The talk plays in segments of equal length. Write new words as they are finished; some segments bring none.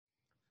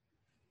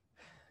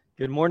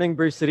Good morning,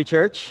 Bruce City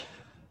Church.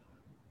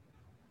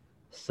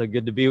 So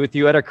good to be with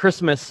you at our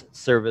Christmas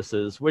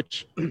services,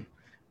 which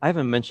I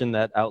haven't mentioned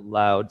that out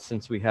loud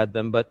since we had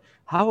them, but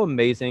how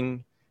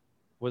amazing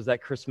was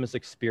that Christmas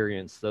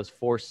experience, those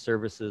 4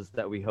 services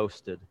that we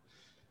hosted.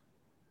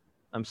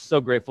 I'm so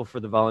grateful for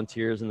the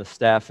volunteers and the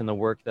staff and the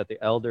work that the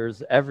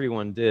elders,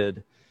 everyone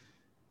did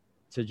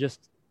to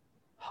just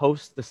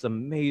host this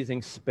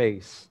amazing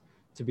space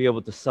to be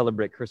able to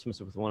celebrate Christmas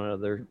with one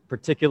another,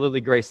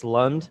 particularly Grace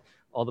Lund,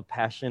 all the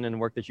passion and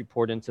work that you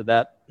poured into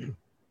that.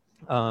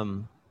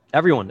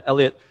 Everyone,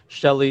 Elliot,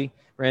 Shelley,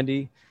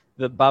 Randy,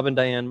 Bob and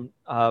Diane,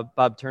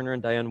 Bob Turner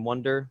and Diane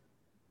Wonder.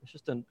 It's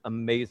just an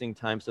amazing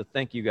time, so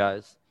thank you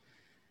guys.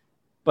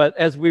 But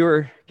as we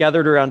were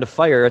gathered around a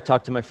fire, I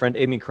talked to my friend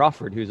Amy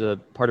Crawford, who's a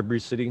part of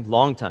Bruce City,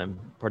 long time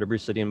part of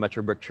Bruce City and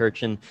Metrobrook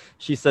Church, and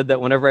she said that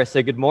whenever I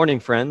say good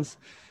morning, friends,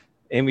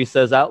 Amy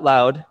says out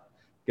loud,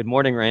 good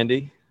morning,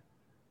 Randy.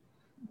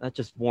 That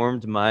just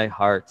warmed my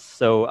heart.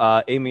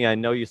 So, Amy, I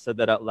know you said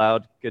that out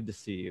loud. Good to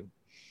see you.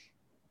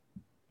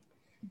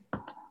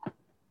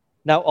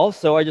 Now,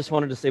 also, I just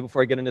wanted to say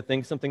before I get into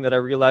things, something that I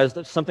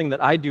realized, something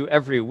that I do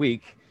every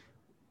week,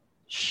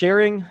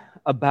 sharing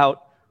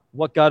about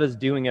what God is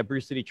doing at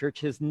Bruce City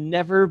Church has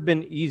never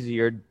been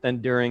easier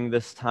than during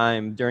this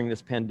time, during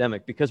this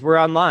pandemic, because we're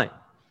online.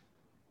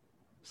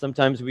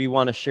 Sometimes we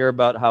want to share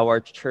about how our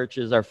church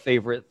is our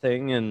favorite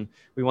thing, and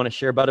we want to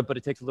share about it, but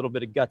it takes a little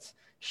bit of guts.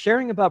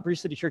 Sharing about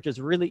Bruce City Church is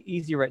really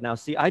easy right now.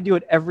 See, I do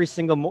it every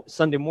single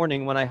Sunday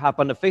morning when I hop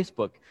onto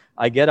Facebook.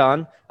 I get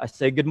on, I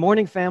say, good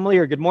morning, family,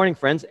 or good morning,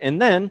 friends,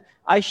 and then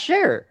I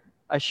share.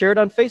 I share it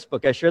on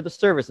Facebook. I share the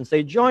service and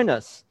say, join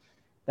us.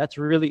 That's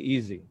really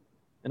easy.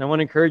 And I want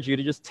to encourage you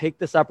to just take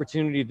this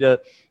opportunity to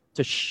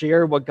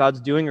share what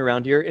God's doing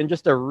around here in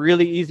just a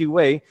really easy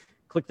way.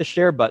 Click the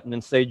share button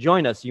and say,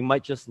 join us. You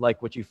might just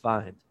like what you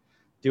find.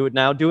 Do it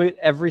now. Do it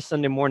every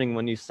Sunday morning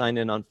when you sign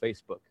in on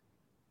Facebook.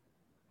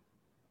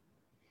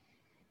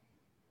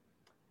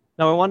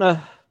 Now, I want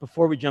to,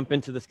 before we jump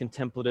into this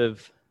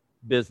contemplative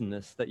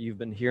business that you've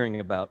been hearing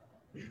about,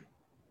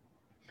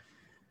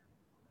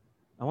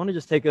 I want to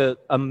just take a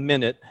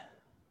minute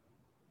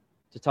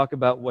to talk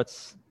about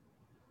what's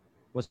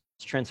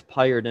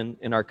transpired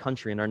in our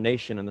country, in our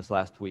nation in this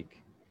last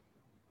week.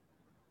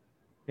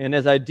 And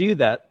as I do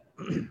that,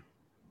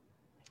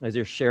 as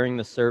you're sharing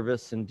the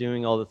service and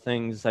doing all the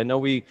things, I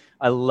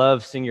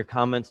love seeing your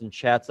comments and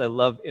chats. I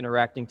love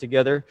interacting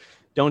together.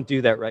 Don't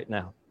do that right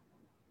now.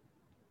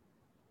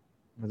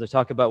 As I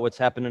talk about what's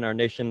happened in our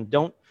nation,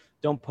 don't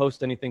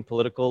post anything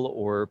political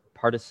or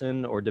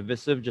partisan or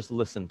divisive. Just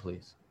listen,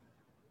 please.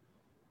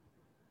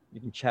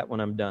 You can chat when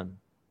I'm done.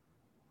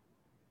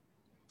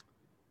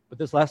 But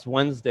this last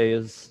Wednesday,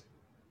 as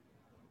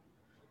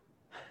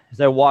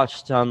I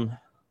watched on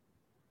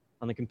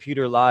the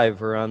computer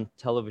live or on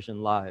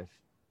television live,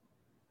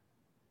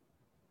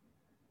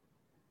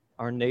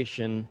 our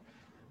nation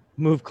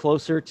moved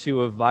closer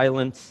to a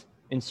violent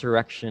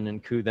insurrection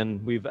and coup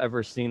than we've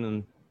ever seen in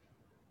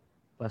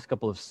the last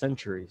couple of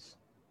centuries.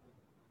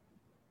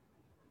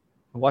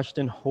 I watched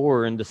in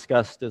horror and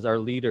disgust as our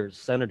leaders,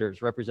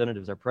 senators,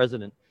 representatives, our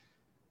president,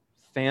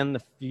 fan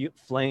the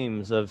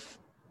flames of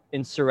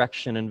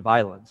insurrection and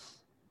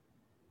violence.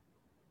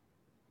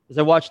 As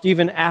I watched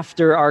even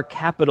after our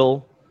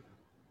capital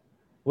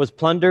was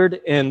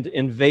plundered and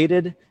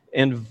invaded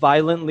and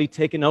violently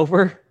taken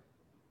over,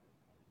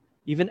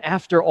 even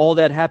after all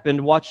that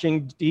happened,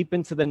 watching deep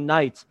into the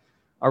night,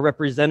 our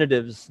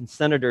representatives and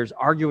senators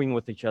arguing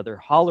with each other,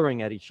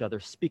 hollering at each other,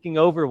 speaking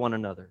over one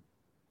another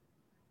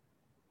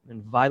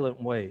in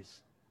violent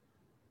ways.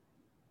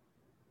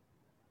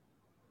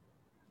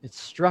 It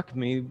struck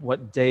me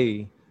what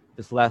day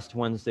this last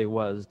Wednesday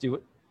was.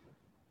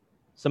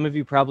 Some of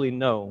you probably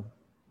know,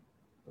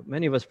 but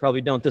many of us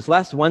probably don't. This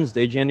last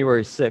Wednesday,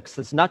 January 6th,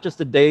 it's not just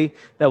a day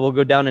that will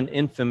go down in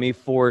infamy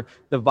for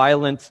the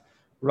violent,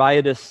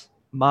 riotous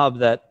mob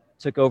that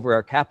took over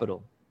our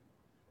capital.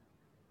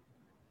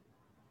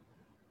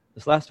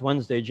 This last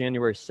Wednesday,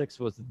 January 6th,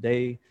 was the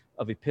day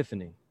of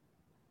Epiphany.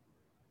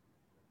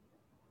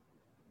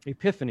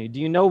 Epiphany. Do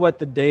you know what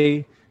the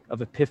day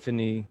of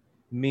Epiphany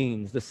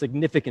means? The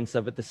significance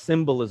of it, the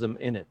symbolism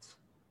in it?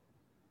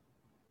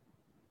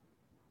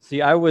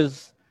 See, I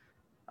was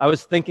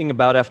thinking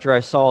about after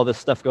I saw all this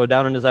stuff go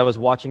down, and as I was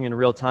watching in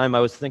real time, I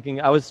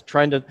was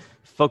trying to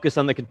focus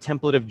on the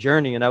contemplative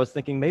journey, and I was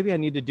thinking maybe I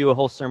need to do a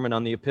whole sermon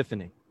on the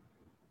Epiphany.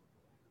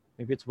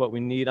 Maybe it's what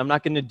we need. I'm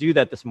not going to do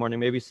that this morning,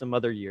 maybe some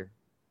other year.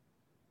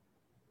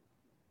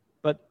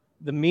 But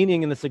the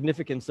meaning and the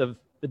significance of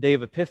the day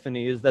of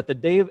Epiphany is that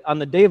on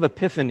the day of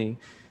Epiphany,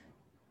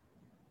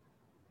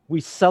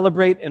 we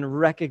celebrate and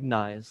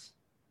recognize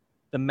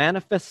the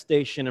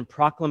manifestation and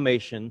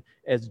proclamation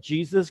as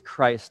Jesus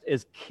Christ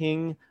is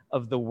King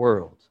of the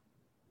world.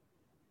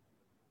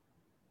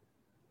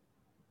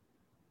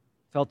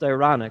 Felt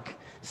ironic.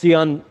 See,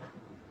 on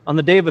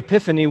the day of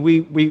Epiphany,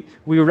 we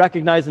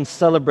recognize and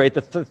celebrate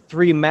the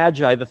 3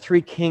 magi, the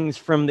 3 kings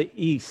from the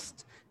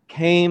east,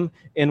 came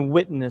and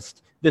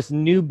witnessed this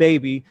new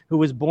baby who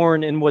was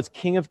born and was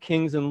King of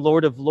Kings and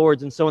Lord of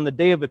Lords. And so on the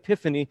day of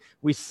Epiphany,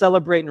 we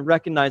celebrate and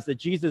recognize that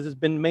Jesus has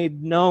been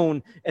made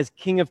known as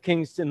King of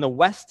Kings in the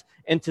West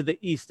and to the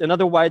East. In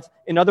other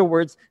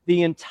words,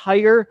 the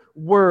entire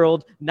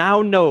world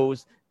now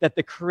knows that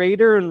the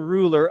creator and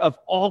ruler of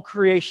all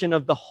creation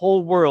of the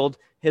whole world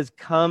has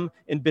come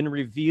and been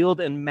revealed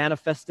and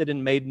manifested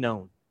and made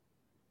known.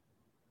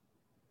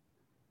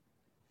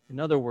 In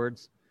other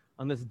words,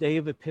 on this day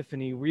of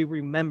Epiphany, we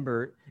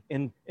remember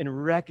and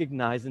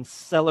recognize and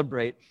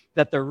celebrate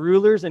that the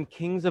rulers and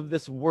kings of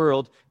this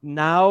world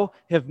now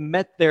have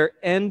met their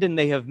end and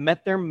they have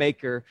met their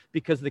maker,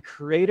 because the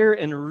creator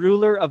and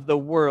ruler of the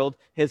world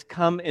has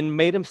come and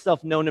made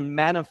himself known and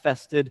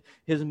manifested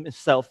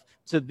himself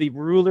to the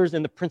rulers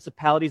and the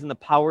principalities and the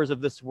powers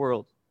of this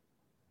world.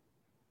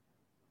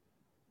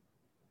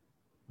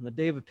 On the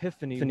day of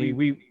Epiphany,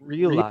 we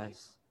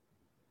realize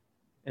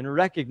and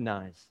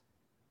recognize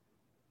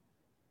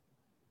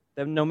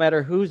that no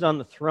matter who's on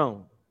the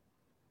throne,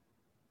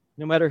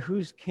 no matter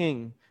who's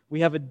king,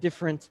 we have a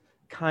different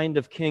kind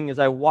of king. As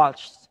I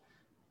watched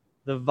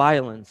the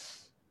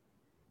violence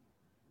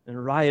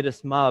and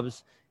riotous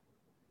mobs,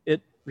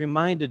 it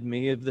reminded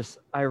me of this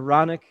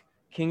ironic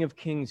King of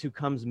Kings who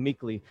comes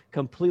meekly,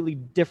 completely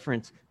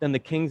different than the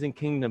kings and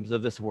kingdoms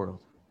of this world.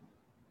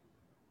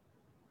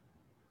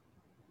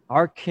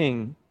 Our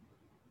king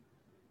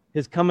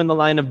has come in the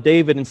line of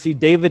David, and see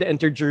David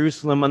enter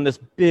Jerusalem on this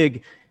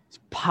big,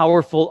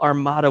 powerful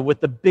armada with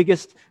the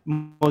biggest,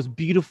 most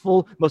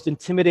beautiful, most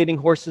intimidating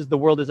horses the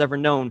world has ever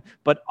known.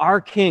 But our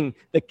king,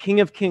 the King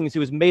of Kings, who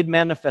was made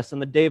manifest on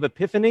the day of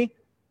Epiphany,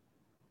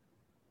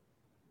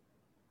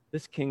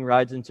 this king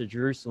rides into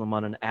Jerusalem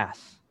on an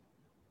ass,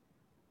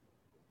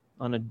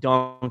 on a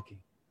donkey,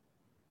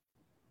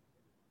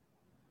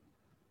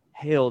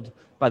 hailed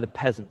by the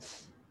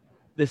peasants.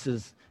 This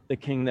is the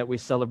king that we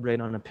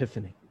celebrate on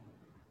Epiphany.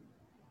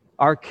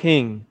 Our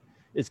king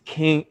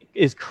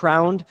is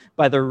crowned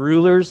by the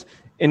rulers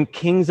and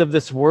kings of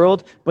this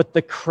world, but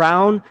the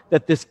crown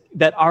that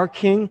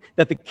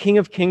the King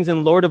of Kings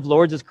and Lord of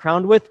Lords is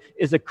crowned with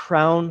is a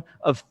crown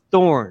of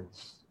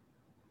thorns.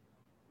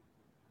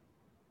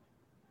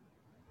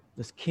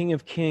 This King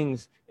of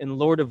Kings and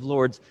Lord of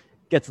Lords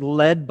gets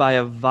led by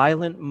a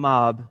violent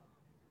mob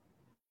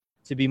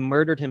to be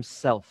murdered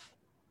himself.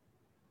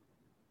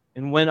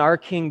 And when our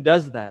king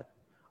does that,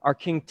 our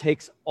king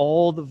takes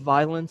all the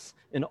violence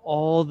and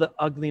all the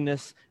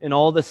ugliness and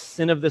all the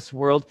sin of this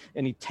world,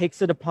 and he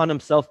takes it upon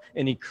himself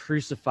and he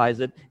crucifies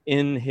it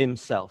in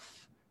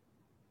himself.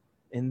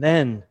 And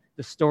then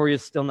the story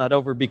is still not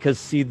over, because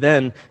see,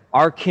 then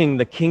our king,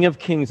 the King of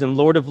Kings and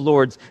Lord of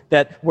Lords,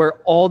 that where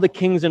all the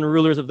kings and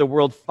rulers of the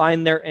world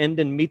find their end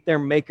and meet their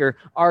maker,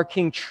 our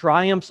king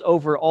triumphs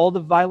over all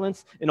the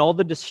violence and all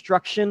the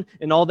destruction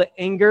and all the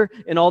anger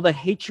and all the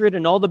hatred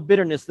and all the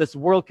bitterness this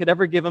world could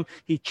ever give him.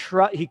 He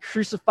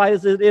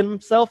crucifies it in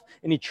himself,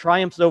 and he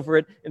triumphs over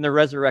it in the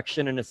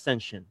resurrection and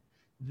ascension.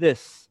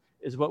 This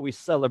is what we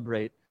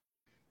celebrate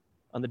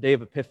on the day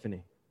of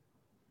Epiphany.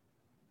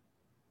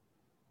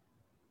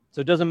 So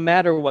it doesn't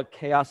matter what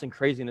chaos and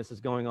craziness is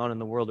going on in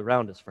the world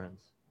around us,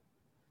 friends.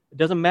 It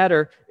doesn't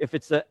matter if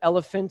it's an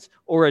elephant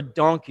or a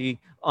donkey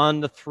on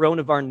the throne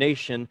of our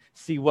nation.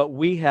 See, what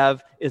we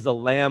have is a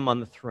lamb on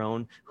the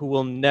throne who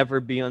will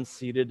never be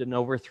unseated and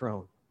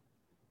overthrown.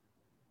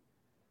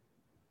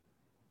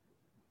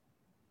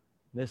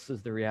 This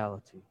is the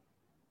reality.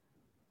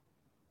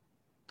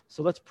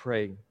 So let's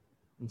pray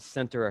and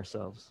center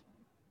ourselves.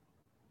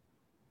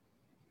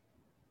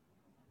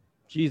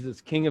 Jesus,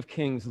 King of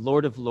Kings,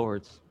 Lord of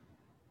Lords,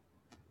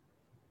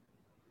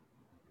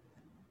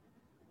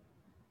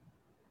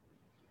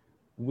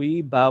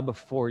 we bow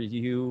before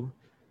you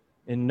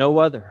and no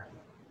other.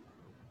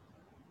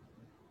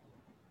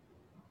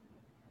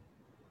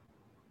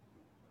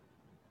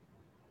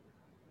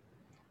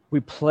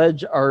 We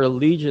pledge our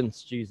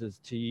allegiance, Jesus,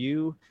 to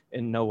you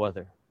and no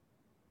other.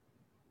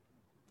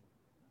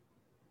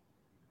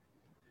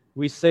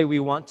 We say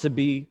we want to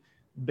be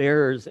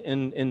bearers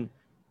and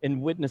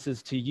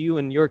witnesses to you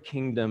and your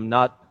kingdom,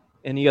 not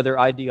any other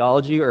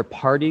ideology or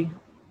party,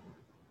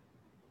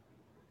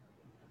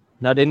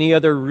 not any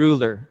other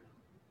ruler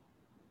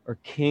or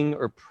king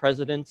or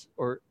president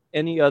or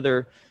any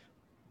other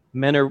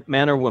man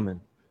or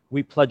woman.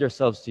 We pledge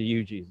ourselves to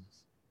you, Jesus.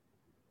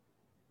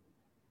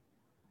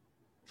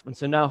 And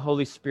so now,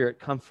 Holy Spirit,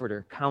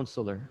 Comforter,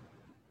 Counselor,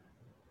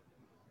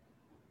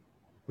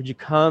 would you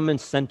come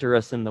and center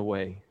us in the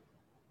way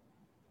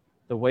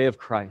of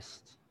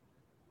Christ,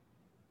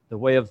 the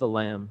way of the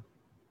Lamb,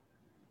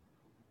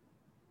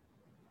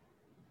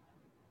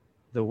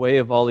 the way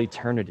of all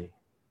eternity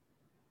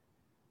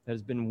that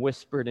has been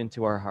whispered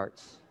into our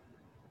hearts,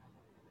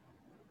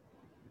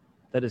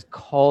 that has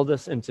called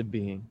us into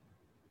being,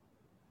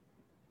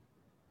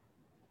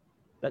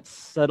 that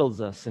settles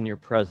us in your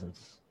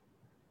presence.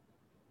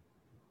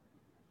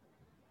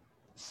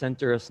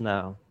 Center us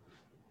now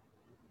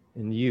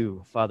in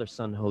you, Father,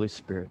 Son, Holy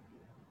Spirit.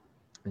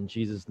 In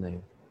Jesus'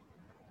 name,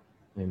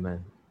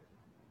 amen.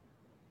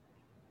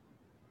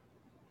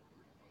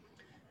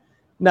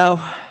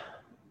 Now,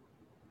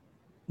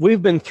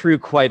 we've been through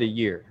quite a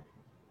year.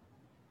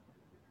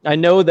 I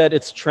know that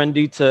it's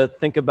trendy to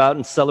think about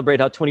and celebrate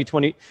how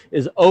 2020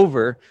 is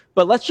over,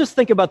 but let's just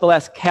think about the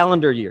last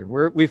calendar year.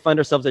 We find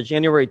ourselves at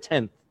January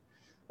 10th.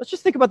 Let's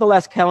just think about the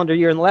last calendar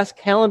year. In the last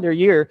calendar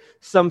year,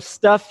 some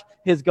stuff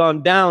has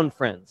gone down,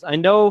 friends. I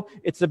know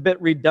it's a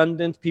bit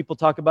redundant. People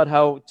talk about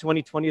how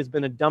 2020 has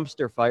been a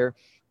dumpster fire,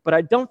 but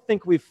I don't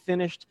think we've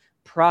finished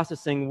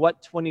processing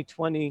what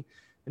 2020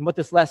 and what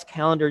this last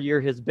calendar year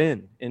has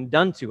been and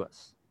done to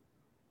us.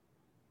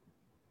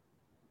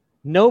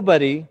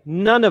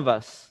 None of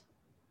us,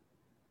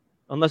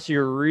 unless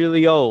you're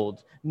really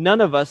old,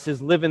 none of us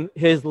has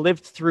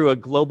lived through a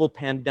global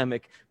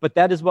pandemic, but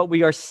that is what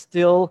we are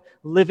still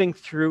living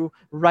through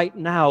right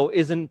now,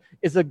 is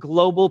a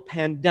global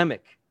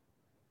pandemic.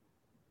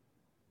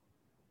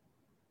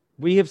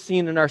 We have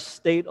seen in our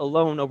state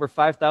alone over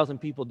 5,000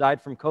 people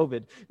died from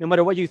COVID. No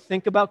matter what you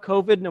think about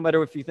COVID, no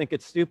matter if you think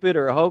it's stupid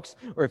or a hoax,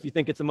 or if you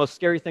think it's the most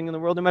scary thing in the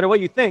world, no matter what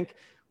you think,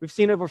 we've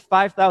seen over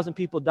 5,000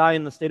 people die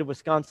in the state of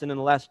Wisconsin in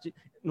the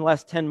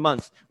last 10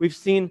 months. We've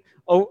seen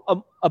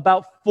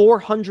about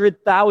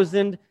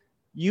 400,000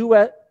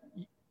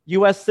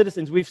 U.S.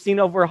 citizens. We've seen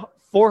about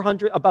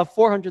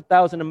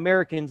 400,000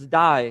 Americans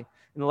die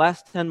in the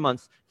last 10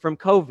 months from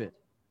COVID.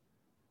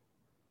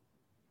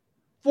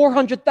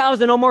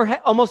 400,000,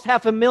 almost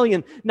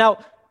 500,000. Now,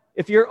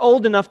 if you're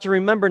old enough to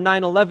remember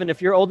 9/11,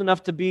 if you're old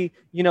enough to be,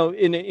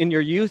 in your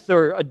youth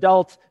or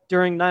adult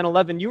during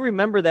 9/11, you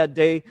remember that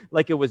day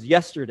like it was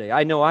yesterday.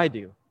 I know I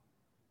do. I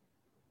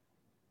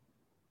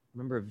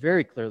remember it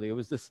very clearly. It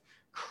was this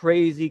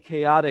crazy,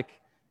 chaotic,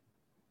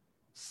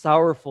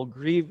 sorrowful,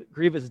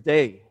 grievous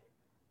day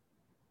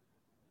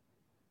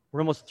where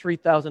almost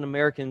 3,000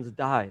 Americans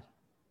died.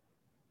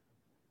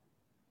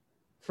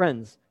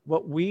 Friends,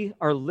 what we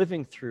are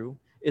living through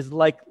is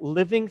like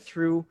living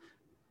through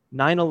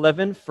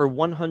 9/11 for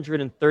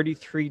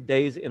 133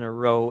 days in a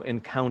row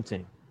and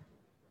counting.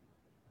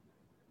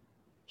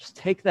 Just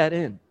take that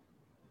in.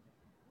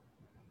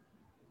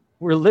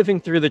 We're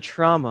living through the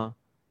trauma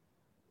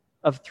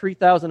of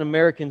 3,000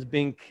 Americans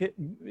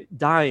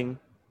dying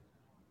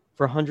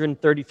for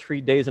 133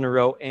 days in a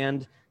row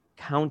and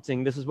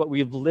counting. This is what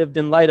we've lived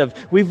in light of.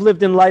 We've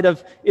lived in light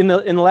of, in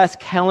the last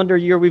calendar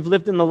year, we've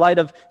lived in the light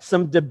of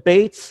some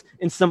debates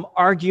and some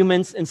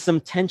arguments and some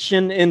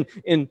tension and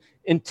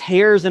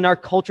tears in our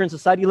culture and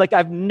society like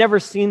I've never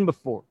seen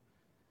before.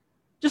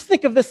 Just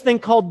think of this thing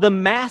called the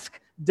mask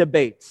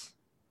debates.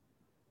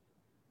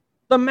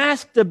 The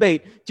mask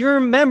debate. Do you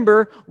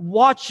remember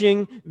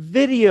watching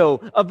video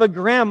of a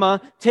grandma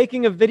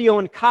taking a video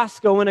in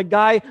Costco and a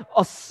guy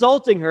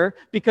assaulting her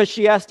because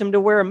she asked him to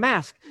wear a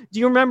mask? Do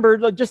you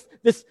remember just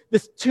this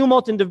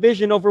tumult and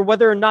division over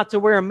whether or not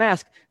to wear a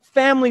mask?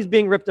 Families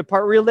being ripped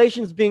apart,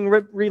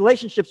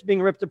 relationships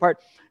being ripped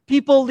apart,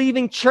 people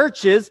leaving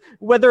churches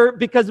whether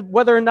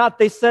or not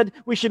they said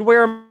we should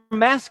wear a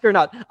mask or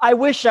not. I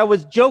wish I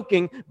was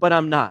joking, but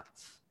I'm not.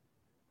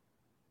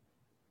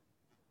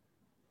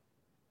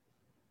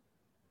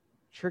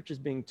 Church is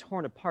being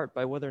torn apart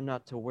by whether or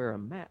not to wear a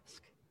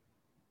mask.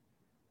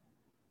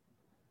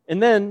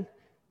 And then,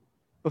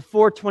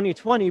 before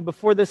 2020,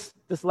 before this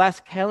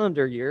last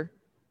calendar year,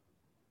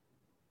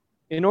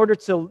 in order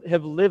to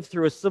have lived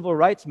through a civil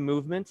rights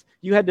movement,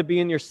 you had to be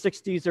in your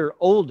 60s or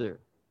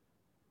older.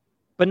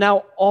 But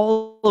now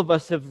all of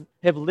us have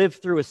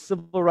lived through a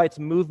civil rights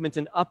movement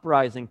and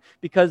uprising,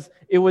 because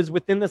it was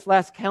within this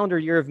last calendar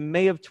year of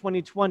May of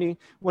 2020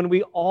 when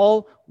we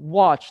all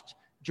watched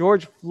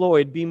George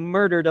Floyd be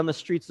murdered on the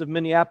streets of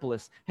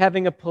Minneapolis,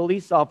 having a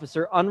police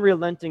officer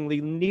unrelentingly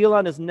kneel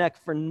on his neck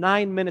for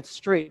 9 minutes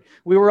straight.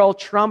 We were all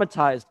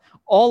traumatized,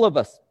 all of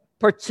us,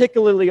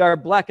 particularly our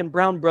black and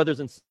brown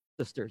brothers and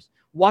sisters,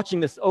 watching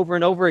this over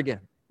and over again.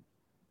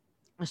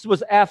 This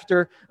was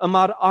after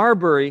Ahmaud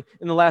Arbery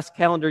in the last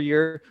calendar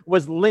year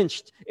was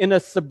lynched in a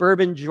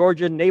suburban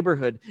Georgia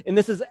neighborhood. And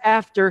this is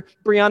after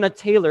Breonna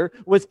Taylor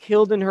was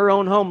killed in her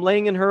own home,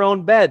 laying in her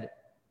own bed.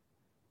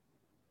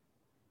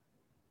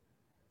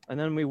 And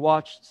then we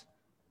watched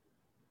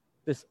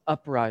this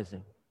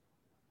uprising,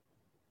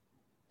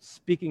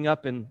 speaking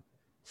up and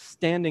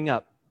standing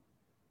up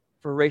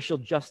for racial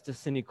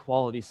justice and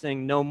equality,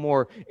 saying no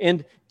more.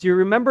 And do you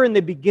remember in the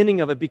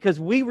beginning of it?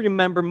 Because we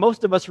remember,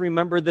 most of us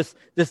remember this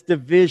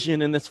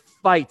division and this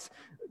fight.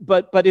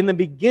 But in the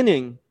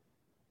beginning,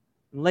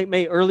 late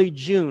May, early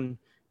June,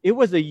 it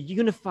was a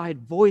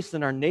unified voice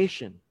in our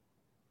nation,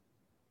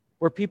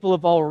 where people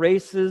of all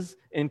races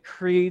and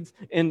creeds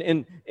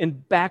and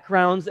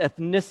backgrounds,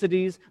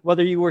 ethnicities,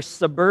 whether you were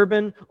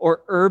suburban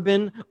or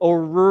urban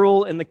or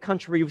rural in the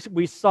country,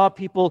 we saw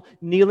people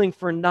kneeling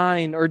for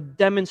 9 or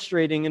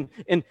demonstrating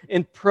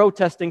and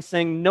protesting,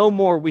 saying, no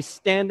more. We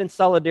stand in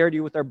solidarity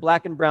with our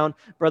black and brown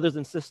brothers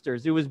and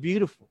sisters. It was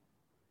beautiful.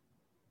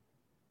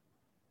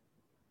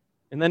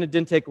 And then it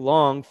didn't take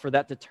long for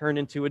that to turn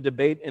into a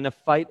debate and a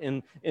fight,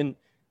 and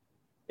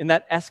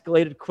that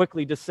escalated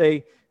quickly to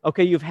say,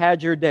 okay, you've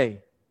had your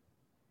day.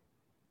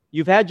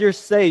 You've had your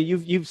say.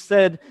 You've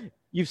said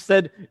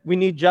we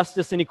need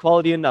justice and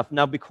equality enough.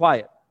 Now be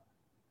quiet.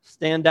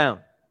 stand down.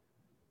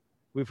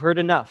 We've heard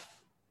enough.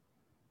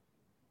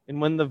 And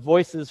when the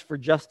voices for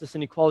justice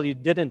and equality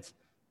didn't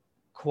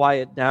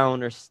quiet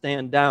down or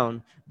stand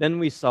down, then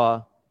we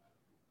saw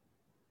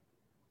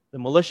the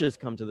militias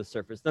come to the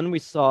surface. Then we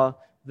saw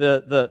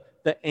the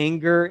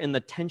anger and the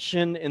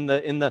tension in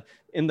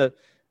the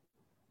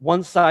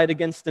one side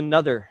against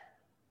another.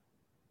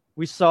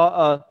 We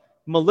saw a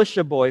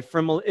militia boy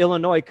from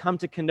Illinois come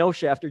to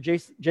Kenosha after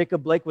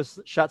Jacob Blake was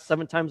shot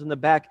 7 times in the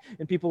back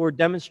and people were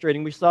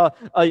demonstrating. We saw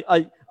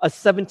a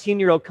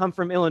 17-year-old come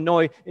from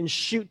Illinois and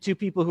shoot 2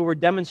 people who were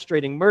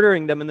demonstrating,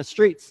 murdering them in the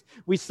streets.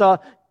 We saw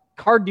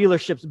car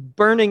dealerships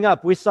burning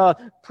up. We saw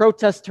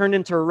protests turn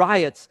into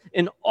riots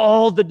and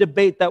all the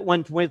debate that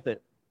went with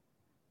it.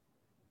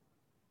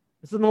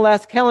 This is in the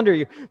last calendar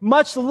year.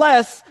 Much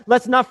less,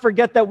 let's not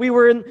forget that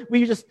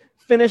we just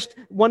finished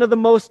one of the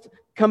most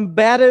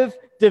combative,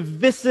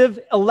 divisive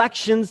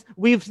elections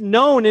we've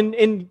known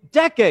in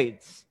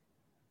decades.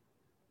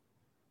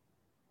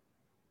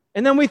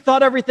 And then we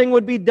thought everything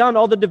would be done.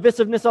 All the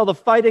divisiveness, all the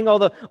fighting, all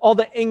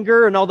the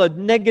anger, and all the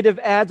negative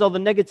ads, all the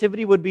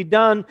negativity would be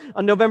done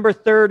on November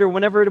 3rd or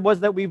whenever it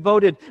was that we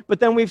voted. But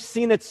then we've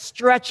seen it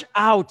stretch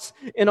out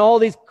in all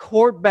these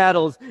court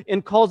battles,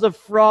 in calls of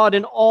fraud,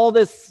 and all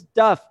this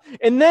stuff.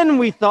 And then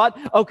we thought,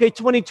 okay,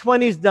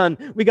 2020 is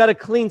done. We got a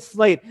clean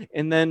slate.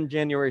 And then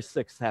January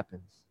 6th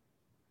happens.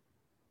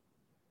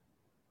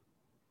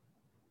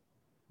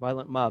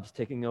 Violent mobs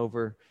taking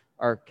over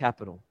our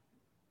capital.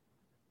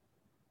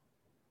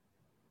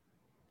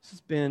 This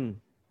has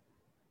been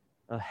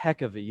a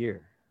heck of a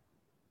year.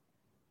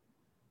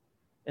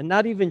 And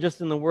not even just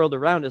in the world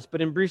around us,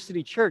 but in Bruce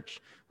City Church,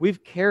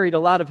 we've carried a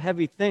lot of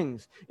heavy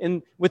things.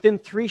 And within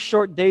 3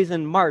 short days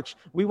in March,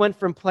 we went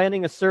from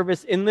planning a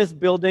service in this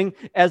building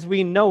as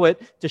we know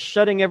it to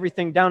shutting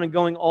everything down and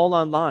going all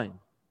online.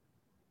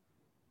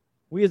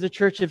 We as a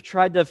church have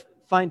tried to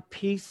find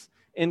peace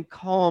and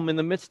calm in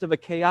the midst of a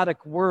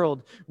chaotic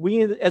world.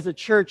 We as a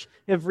church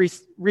have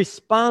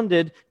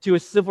responded to a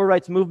civil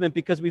rights movement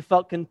because we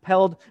felt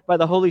compelled by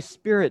the Holy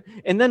Spirit.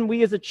 And then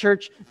we as a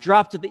church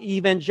dropped the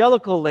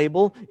evangelical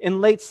label in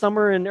late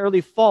summer and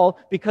early fall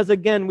because,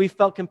 again, we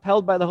felt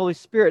compelled by the Holy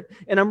Spirit.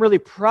 And I'm really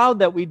proud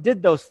that we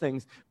did those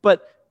things.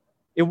 But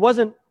it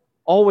wasn't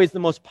always the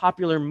most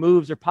popular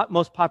moves or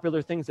most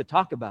popular things to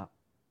talk about.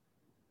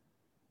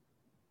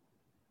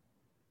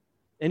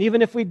 And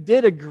even if we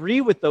did agree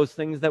with those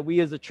things that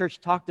we as a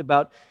church talked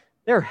about,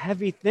 they're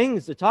heavy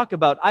things to talk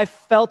about. I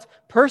felt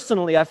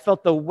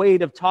the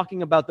weight of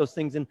talking about those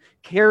things and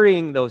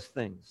carrying those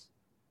things.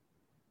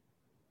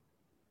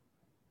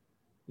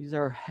 These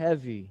are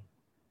heavy,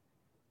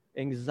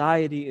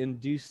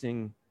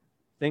 anxiety-inducing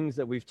things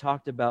that we've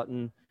talked about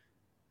and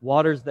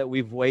waters that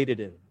we've waded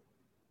in.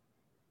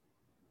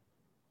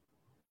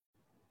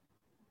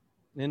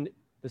 And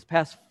this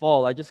past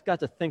fall, I just got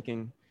to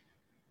thinking,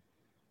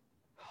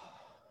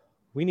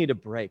 we need a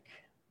break.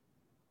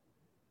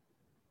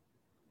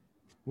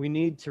 We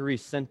need to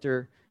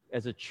recenter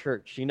as a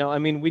church. We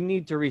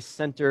need to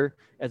recenter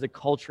as a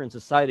culture and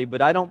society,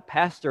 but I don't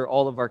pastor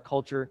all of our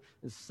culture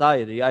and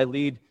society. I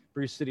lead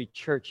Bruce City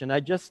Church, and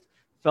I just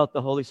felt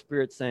the Holy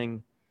Spirit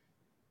saying,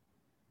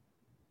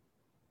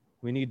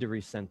 we need to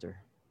recenter.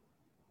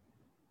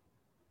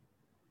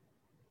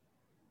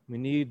 We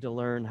need to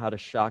learn how to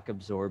shock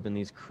absorb in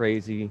these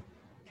crazy,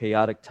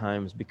 chaotic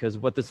times, because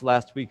what this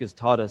last week has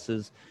taught us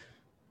is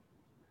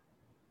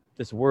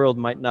this world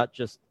might not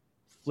just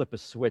flip a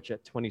switch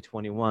at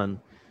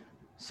 2021.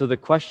 So the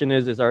question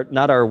is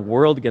not our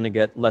world going to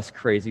get less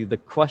crazy? The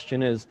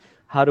question is,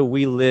 how do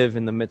we live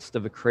in the midst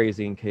of a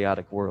crazy and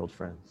chaotic world,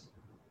 friends?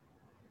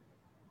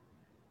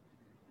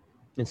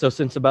 And so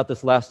since about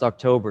this last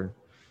October,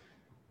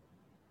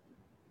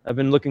 I've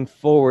been looking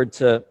forward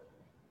to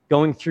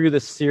going through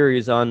this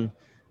series on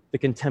the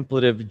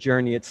contemplative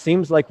journey. It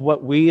seems like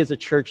what we as a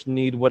church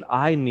need, what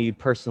I need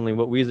personally,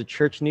 what we as a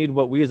church need,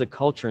 what we as a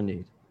culture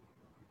need,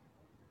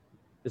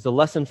 is a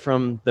lesson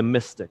from the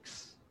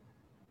mystics.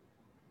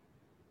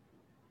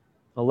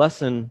 A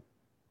lesson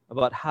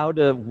about how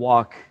to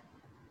walk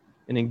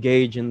and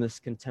engage in this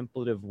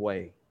contemplative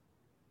way.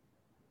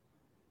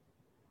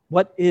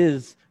 We're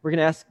going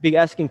to be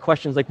asking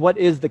questions like, what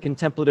is the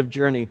contemplative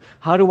journey?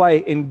 How do I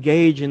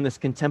engage in this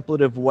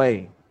contemplative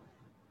way?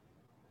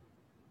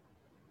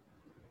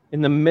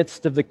 In the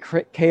midst of the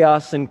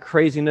chaos and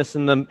craziness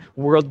and the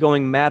world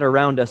going mad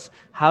around us,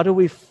 how do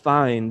we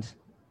find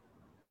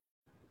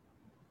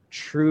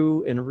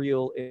true and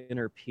real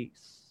inner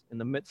peace in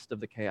the midst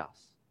of the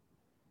chaos?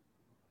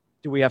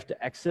 Do we have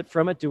to exit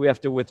from it? Do we have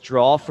to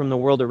withdraw from the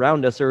world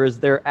around us? Or is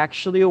there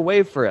actually a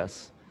way for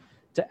us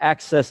to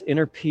access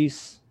inner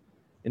peace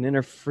and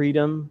inner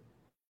freedom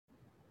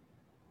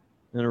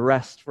and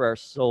rest for our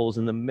souls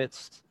in the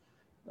midst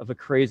of a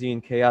crazy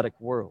and chaotic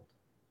world?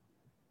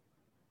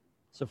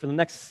 So for the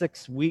next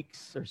 6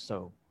 weeks or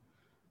so,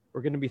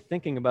 we're going to be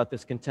thinking about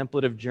this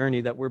contemplative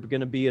journey that we're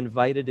going to be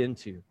invited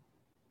into.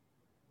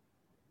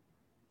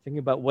 Thinking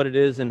about what it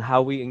is and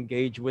how we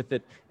engage with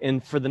it.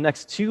 And for the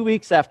next 2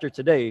 weeks after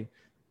today,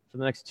 for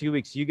the next 2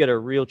 weeks, you get a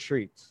real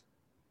treat.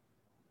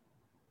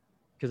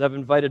 because I've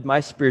invited my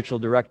spiritual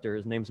director.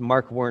 His name's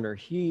Mark Werner.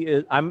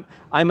 I'm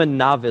a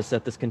novice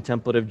at this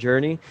contemplative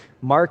journey.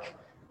 Mark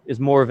is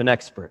more of an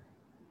expert.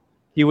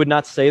 He would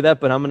not say that,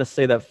 but I'm going to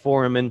say that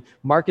for him. And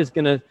Mark is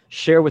going to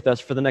share with us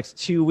for the next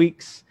 2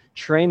 weeks,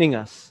 training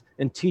us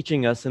and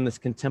teaching us in this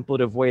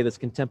contemplative way, this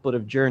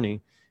contemplative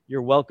journey.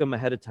 You're welcome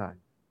ahead of time.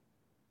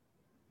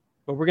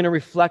 But we're going to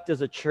reflect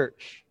as a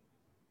church.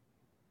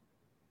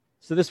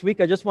 So this week,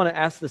 I just want to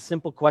ask the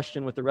simple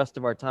question with the rest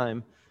of our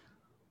time.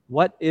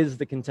 What is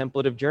the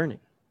contemplative journey?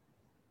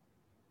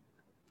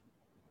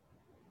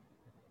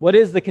 What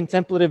is the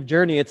contemplative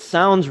journey? It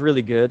sounds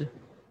really good.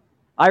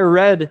 I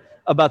read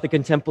about the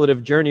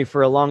contemplative journey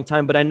for a long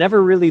time, but I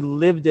never really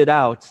lived it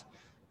out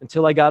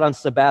until I got on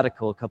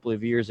sabbatical a couple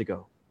of years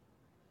ago.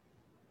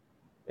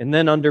 And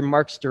then under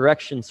Mark's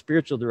direction,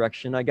 spiritual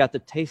direction, I got to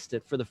taste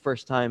it for the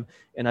first time,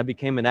 and I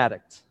became an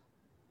addict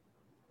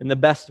in the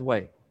best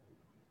way.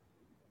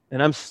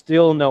 And I'm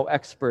still no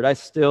expert. I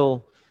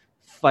still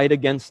fight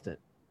against it.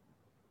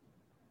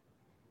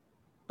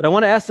 But I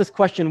want to ask this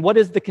question, what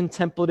is the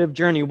contemplative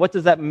journey? What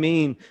does that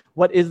mean?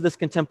 What is this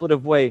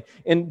contemplative way?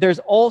 And there's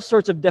all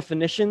sorts of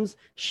definitions.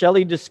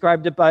 Shelley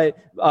described it by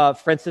a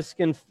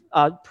Franciscan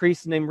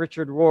priest named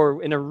Richard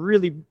Rohr in a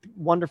really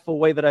wonderful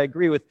way that I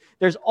agree with.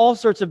 There's all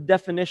sorts of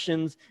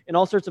definitions and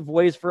all sorts of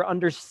ways for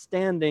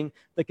understanding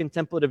the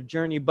contemplative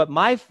journey. But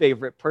my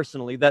favorite,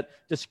 personally, that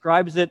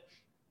describes it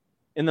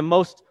in the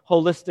most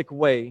holistic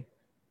way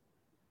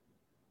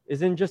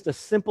is in just a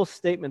simple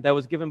statement that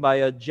was given by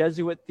a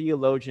Jesuit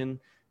theologian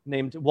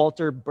named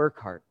Walter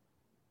Burkhardt.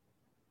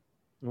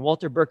 And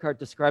Walter Burkhardt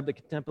described the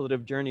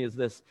contemplative journey as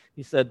this.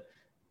 He said,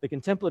 the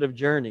contemplative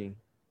journey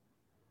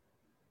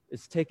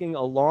is taking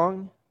a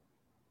long,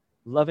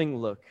 loving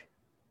look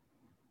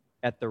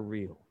at the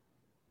real.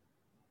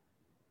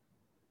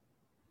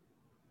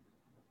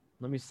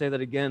 Let me say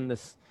that again.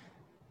 This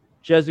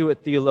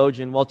Jesuit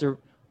theologian, Walter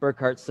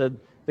Burkhardt, said,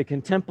 the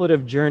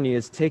contemplative journey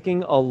is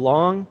taking a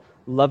long,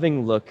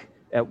 loving look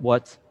at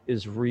what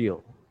is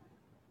real.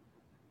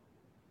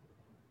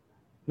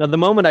 Now, the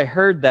moment I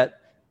heard that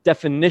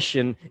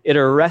definition, it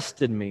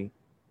arrested me.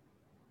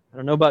 I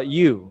don't know about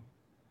you,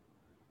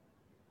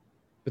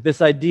 but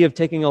this idea of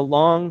taking a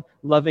long,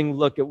 loving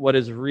look at what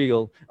is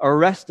real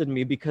arrested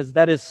me because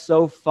that is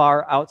so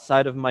far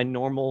outside of my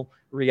normal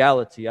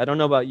reality. I don't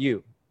know about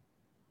you.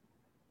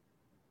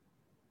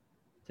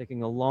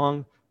 Taking a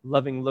long,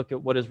 loving look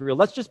at what is real.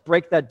 Let's just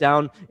break that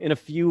down in a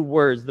few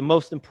words, the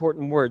most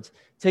important words.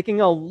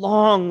 Taking a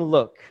long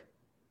look.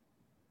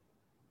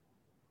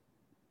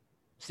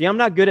 See, I'm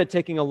not good at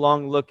taking a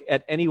long look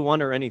at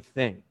anyone or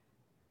anything.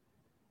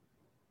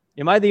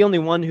 Am I the only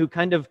one who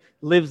kind of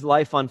lives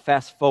life on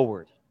fast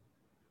forward?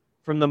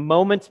 From the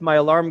moment my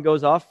alarm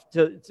goes off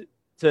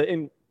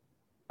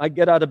I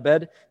get out of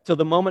bed till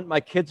the moment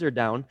my kids are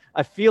down,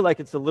 I feel like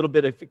it's a little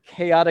bit of a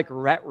chaotic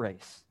rat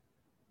race.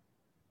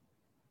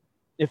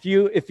 If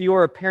you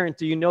are a parent,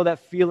 do you know that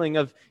feeling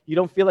of you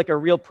don't feel like a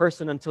real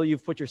person until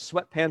you've put your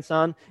sweatpants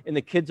on and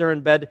the kids are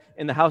in bed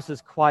and the house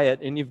is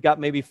quiet and you've got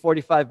maybe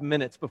 45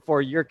 minutes before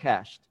you're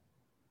cashed?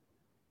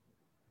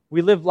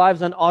 We live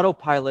lives on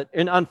autopilot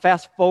and on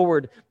fast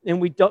forward,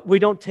 and we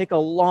don't take a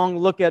long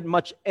look at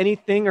much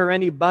anything or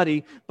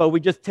anybody, but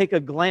we just take a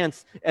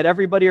glance at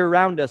everybody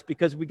around us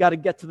because we got to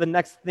get to the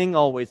next thing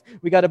always.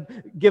 We got to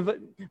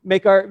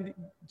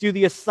do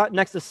the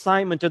next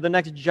assignment or the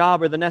next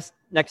job or the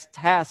next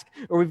task,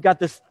 or we've got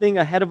this thing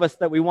ahead of us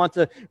that we want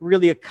to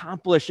really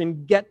accomplish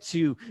and get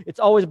to. It's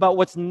always about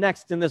what's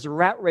next in this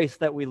rat race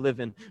that we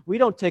live in. We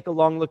don't take a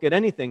long look at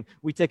anything.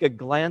 We take a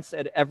glance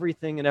at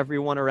everything and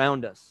everyone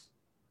around us.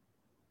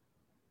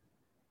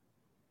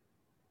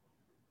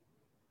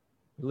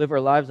 We live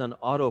our lives on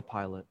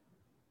autopilot.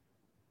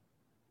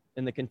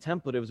 And the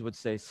contemplatives would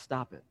say,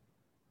 stop it.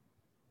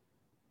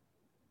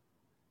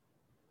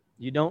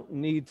 You don't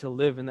need to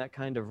live in that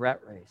kind of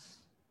rat race.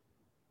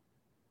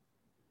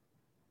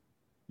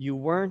 You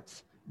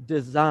weren't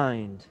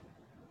designed.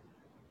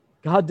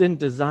 God didn't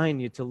design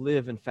you to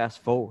live and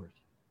fast forward.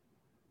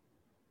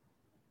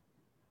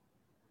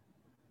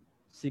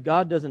 See,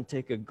 God doesn't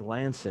take a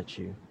glance at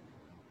you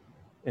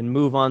and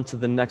move on to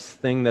the next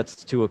thing that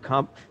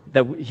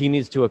He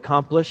needs to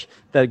accomplish,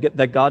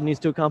 that God needs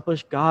to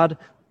accomplish. God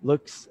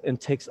looks and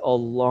takes a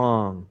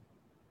long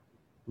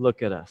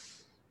look at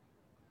us.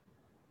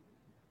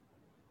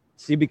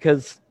 See,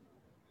 because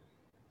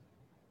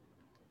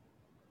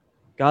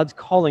God's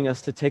calling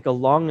us to take a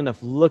long enough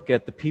look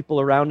at the people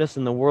around us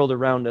and the world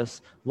around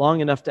us, long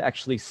enough to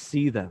actually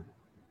see them,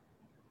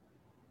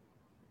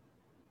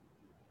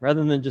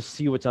 rather than just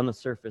see what's on the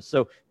surface.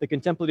 So the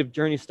contemplative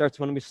journey starts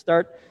when we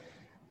start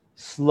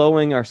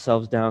slowing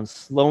ourselves down,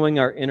 slowing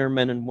our inner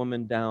men and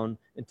women down,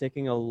 and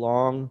taking a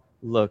long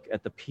look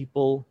at the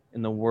people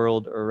in the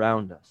world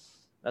around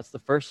us. That's the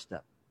first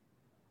step.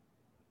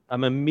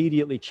 I'm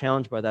immediately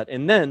challenged by that.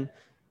 And then,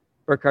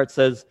 Burkhardt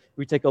says,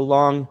 we take a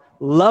long,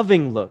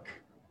 loving look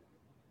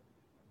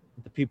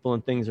at the people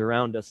and things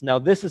around us. Now,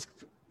 this is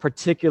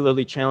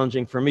particularly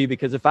challenging for me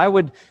because if I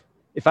would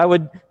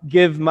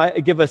give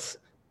us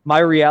my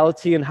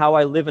reality and how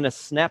I live in a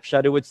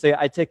snapshot, it would say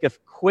I take a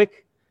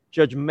quick,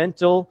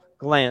 judgmental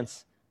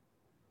glance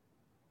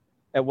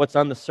at what's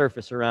on the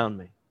surface around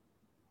me.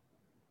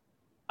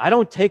 I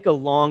don't take a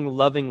long,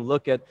 loving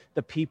look at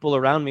the people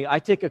around me. I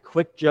take a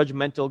quick,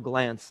 judgmental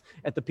glance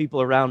at the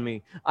people around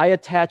me. I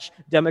attach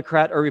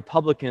Democrat or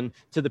Republican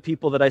to the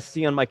people that I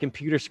see on my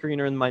computer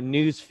screen or in my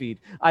news feed.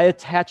 I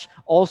attach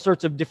all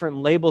sorts of different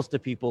labels to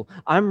people.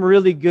 I'm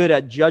really good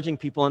at judging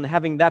people, and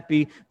having that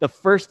be the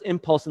first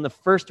impulse and the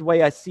first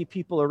way I see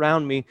people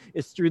around me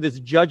is through this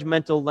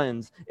judgmental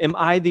lens. Am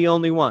I the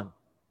only one?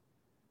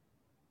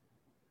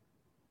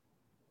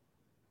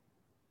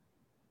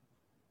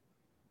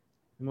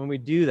 And when we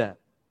do that,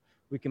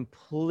 we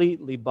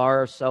completely bar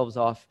ourselves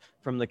off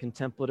from the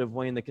contemplative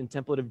way and the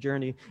contemplative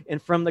journey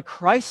and from the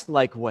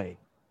Christ-like way.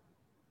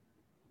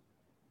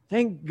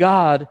 Thank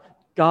God,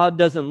 God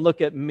doesn't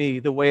look at me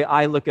the way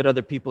I look at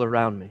other people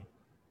around me.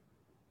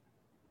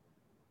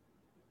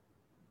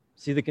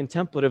 See, the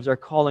contemplatives are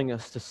calling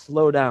us to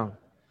slow down,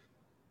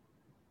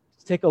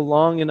 to take a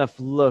long enough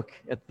look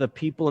at the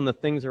people and the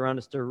things around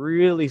us to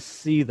really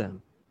see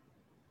them.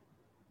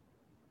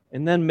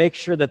 And then make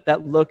sure that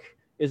that look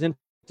isn't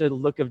a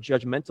look of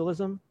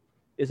judgmentalism,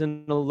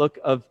 isn't a look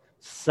of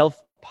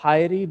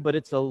self-piety, but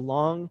it's a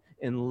long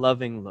and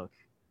loving look.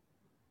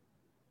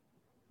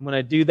 When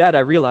I do that, I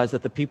realize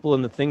that the people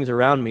and the things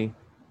around me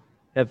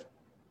have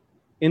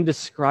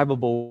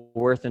indescribable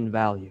worth and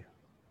value.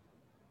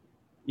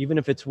 Even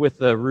if it's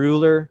with a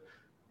ruler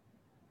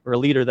or a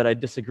leader that I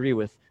disagree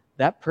with,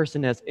 that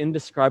person has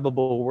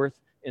indescribable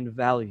worth and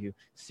value.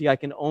 See, I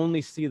can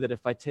only see that if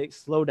I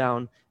slow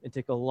down and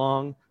take a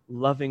long,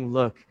 loving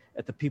look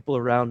at the people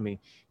around me,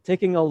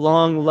 taking a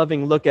long,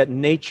 loving look at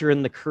nature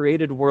and the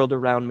created world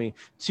around me.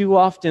 Too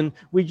often,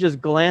 we just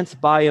glance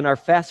by in our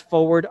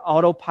fast-forward,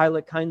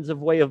 autopilot kinds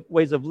of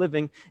ways of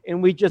living,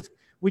 and we just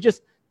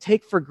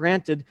take for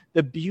granted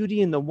the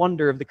beauty and the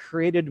wonder of the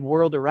created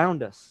world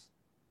around us.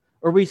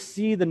 Or we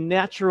see the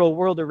natural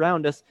world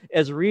around us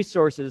as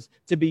resources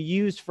to be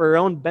used for our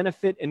own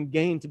benefit and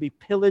gain, to be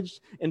pillaged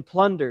and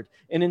plundered.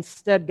 And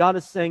instead, God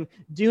is saying,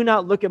 do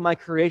not look at my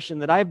creation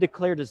that I've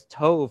declared as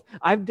tov,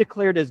 I've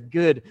declared as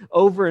good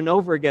over and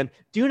over again.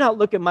 Do not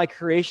look at my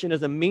creation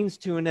as a means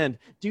to an end.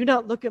 Do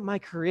not look at my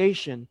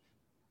creation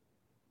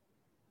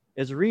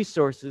as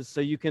resources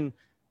so you can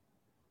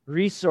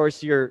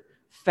resource your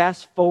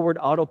fast-forward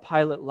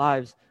autopilot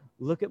lives.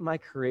 Look at my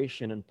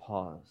creation and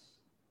pause.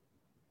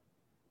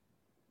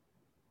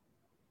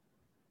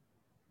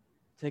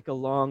 Take a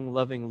long,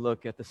 loving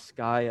look at the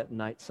sky at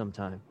night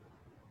sometime.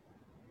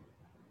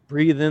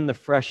 Breathe in the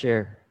fresh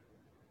air.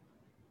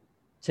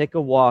 Take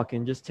a walk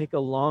and just take a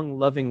long,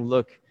 loving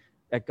look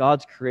at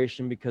God's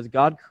creation, because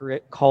God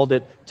called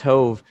it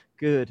tov,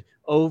 good,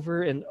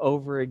 over and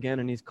over again,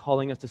 and He's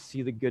calling us to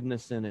see the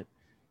goodness in it.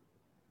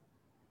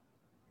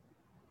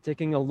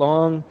 Taking a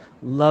long,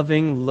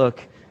 loving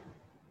look,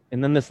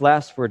 and then this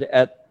last word,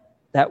 at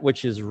that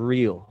which is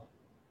real.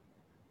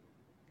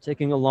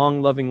 Taking a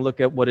long, loving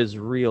look at what is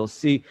real.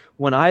 See,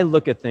 when I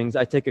look at things,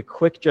 I take a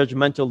quick,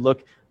 judgmental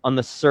look on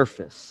the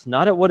surface.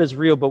 Not at what is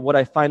real, but what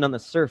I find on the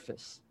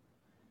surface.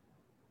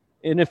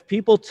 And if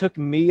people took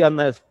me on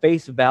the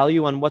face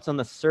value on what's on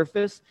the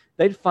surface,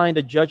 they'd find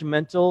a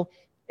judgmental,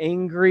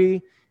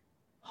 angry,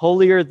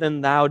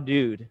 holier-than-thou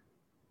dude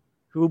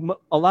who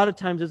a lot of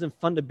times isn't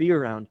fun to be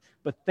around.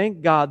 But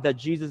thank God that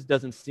Jesus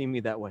doesn't see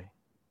me that way.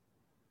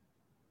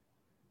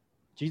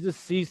 Jesus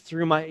sees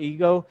through my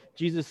ego.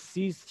 Jesus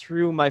sees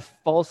through my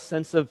false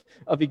sense of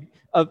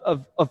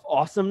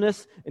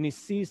awesomeness, and He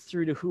sees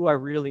through to who I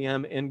really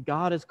am. And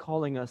God is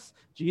calling us.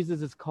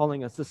 Jesus is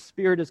calling us. The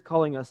Spirit is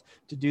calling us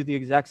to do the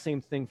exact same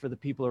thing for the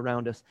people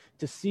around us,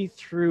 to see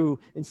through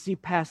and see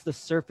past the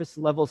surface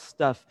level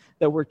stuff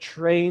that we're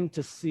trained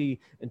to see,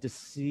 and to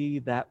see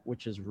that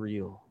which is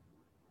real.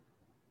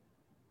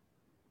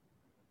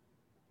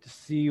 To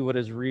see what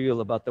is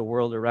real about the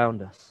world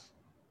around us.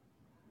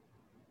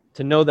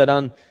 To know that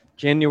on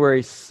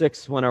January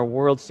 6th, when our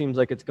world seems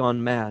like it's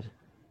gone mad,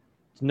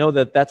 to know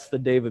that that's the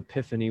day of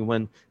Epiphany,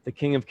 when the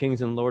King of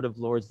Kings and Lord of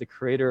Lords, the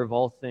Creator of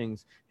all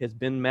things, has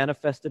been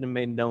manifested and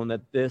made known,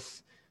 that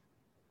this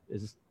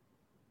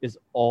is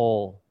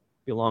all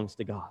belongs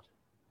to God.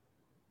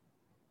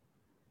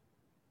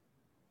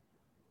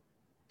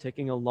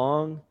 Taking a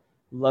long,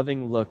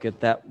 loving look at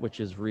that which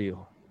is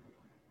real.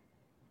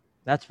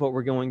 That's what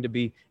we're going to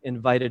be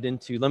invited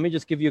into. Let me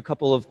just give you a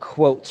couple of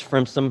quotes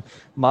from some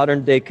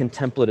modern day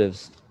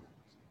contemplatives.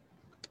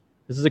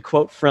 This is a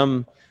quote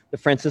from the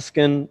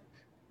Franciscan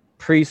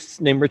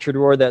priest named Richard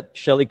Rohr that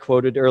Shelley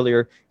quoted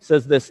earlier. He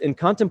says this: in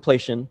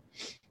contemplation,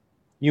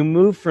 you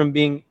move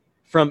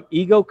from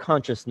ego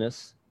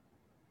consciousness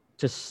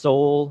to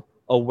soul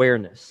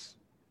awareness.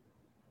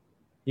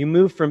 You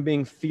move from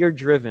being fear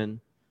driven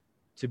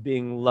to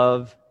being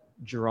love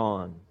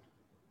drawn.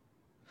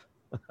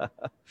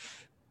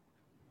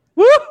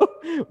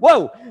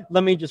 Whoa!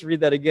 Let me just read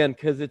that again,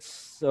 because it's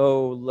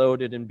so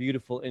loaded and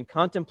beautiful. In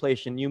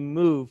contemplation, you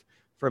move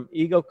from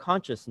ego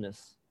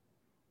consciousness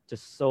to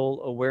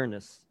soul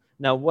awareness.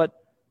 Now,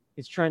 what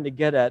he's trying to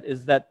get at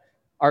is that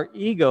our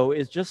ego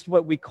is just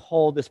what we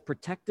call this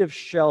protective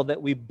shell that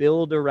we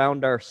build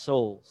around our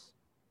souls.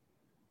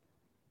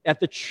 At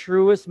the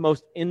truest,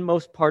 most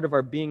inmost part of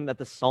our being that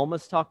the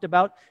psalmist talked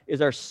about is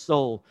our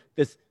soul,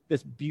 this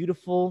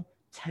beautiful,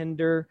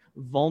 tender,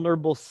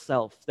 vulnerable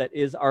self that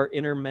is our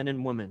inner men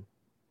and women,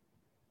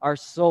 our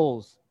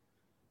souls.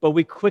 But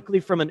we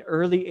quickly, from an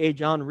early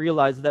age on,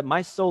 realize that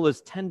my soul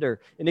is tender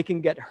and it can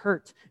get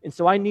hurt. And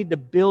so I need to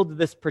build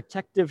this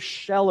protective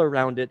shell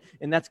around it,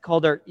 and that's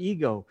called our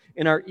ego.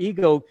 And our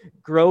ego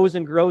grows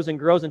and grows and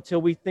grows until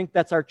we think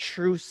that's our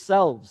true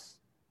selves.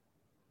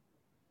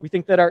 We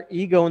think that our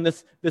ego and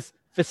this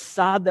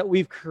facade that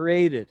we've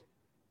created,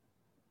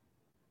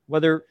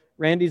 whether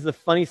Randy's the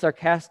funny,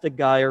 sarcastic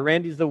guy, or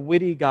Randy's the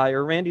witty guy,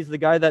 or Randy's the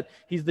guy that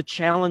he's the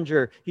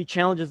challenger. He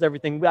challenges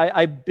everything.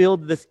 I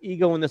build this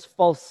ego and this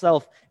false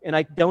self, and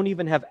I don't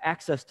even have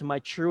access to my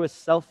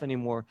truest self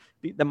anymore.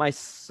 That my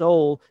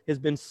soul has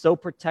been so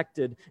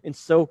protected and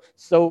so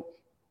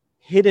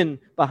hidden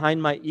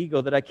behind my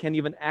ego that I can't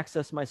even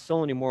access my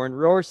soul anymore. And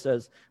Rohr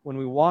says, when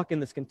we walk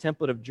in this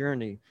contemplative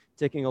journey,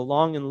 taking a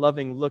long and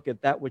loving look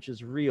at that which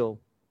is real,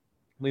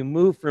 we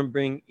move from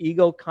being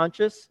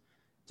ego-conscious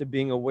to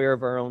being aware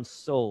of our own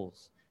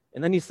souls.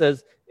 And then he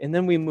says, and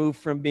then we move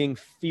from being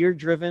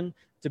fear-driven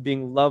to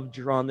being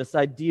love-drawn. This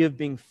idea of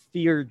being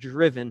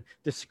fear-driven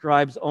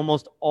describes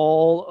almost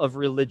all of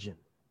religion.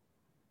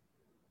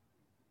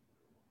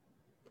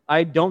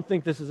 I don't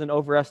think this is an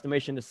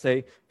overestimation to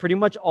say pretty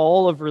much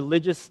all of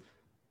religious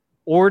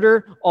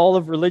order, all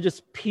of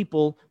religious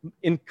people,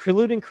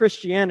 including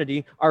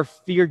Christianity, are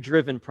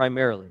fear-driven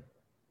primarily.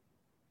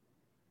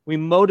 We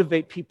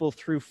motivate people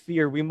through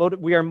fear.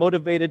 We are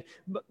motivated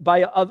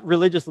by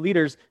religious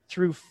leaders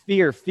through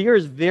fear. Fear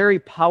is a very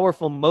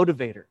powerful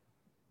motivator,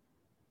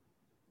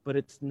 but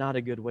it's not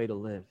a good way to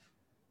live.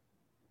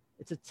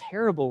 It's a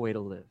terrible way to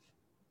live.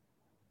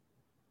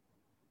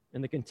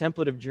 And the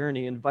contemplative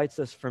journey invites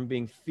us from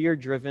being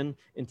fear-driven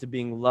into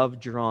being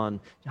love-drawn.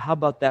 How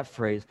about that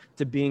phrase?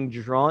 To being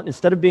drawn.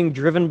 Instead of being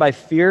driven by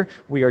fear,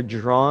 we are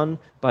drawn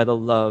by the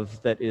love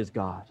that is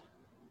God.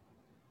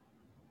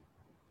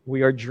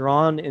 We are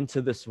drawn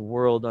into this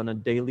world on a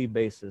daily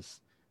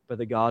basis by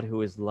the God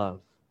who is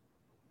love.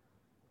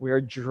 We are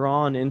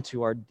drawn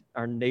into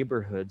our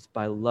neighborhoods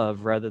by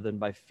love rather than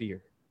by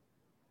fear.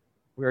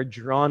 We are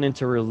drawn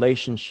into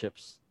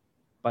relationships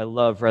by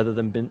love rather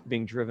than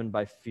being driven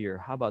by fear.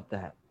 How about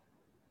that?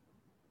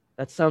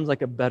 That sounds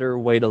like a better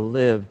way to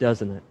live,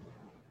 doesn't it?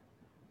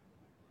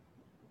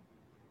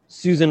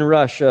 Susan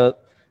Rush, a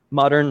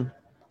modern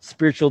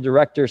spiritual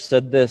director,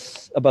 said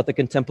this about the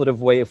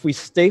contemplative way: if we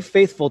stay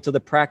faithful to the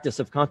practice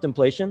of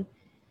contemplation,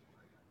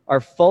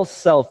 our false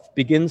self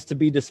begins to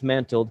be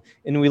dismantled,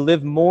 and we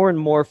live more and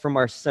more from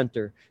our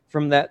center,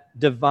 from that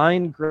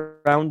divine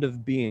ground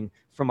of being,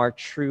 from our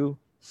true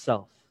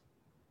self.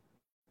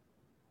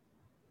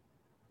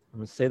 I'm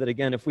going to say that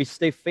again. If we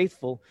stay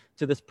faithful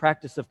to this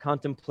practice of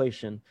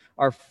contemplation,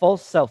 our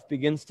false self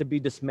begins to be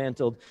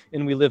dismantled,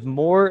 and we live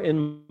more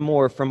and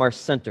more from our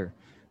center,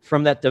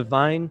 from that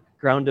divine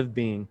ground of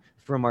being,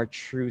 from our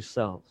true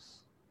selves.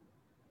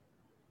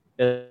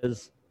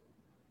 As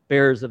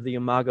bearers of the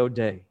Imago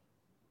Dei,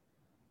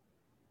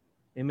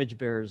 image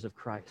bearers of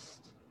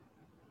Christ.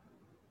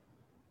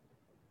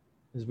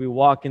 As we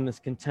walk in this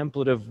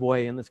contemplative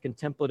way, in this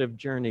contemplative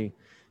journey,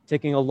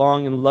 taking a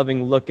long and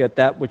loving look at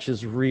that which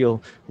is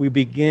real, we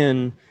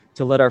begin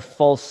to let our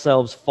false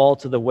selves fall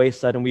to the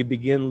wayside, and we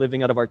begin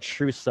living out of our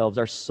true selves,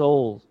 our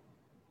souls.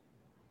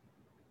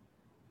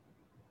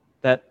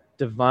 That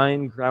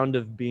divine ground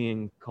of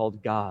being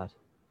called God,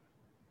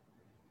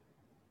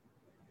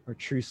 our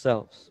true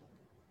selves.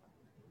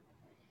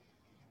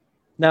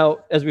 Now,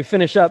 as we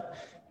finish up,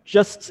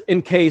 just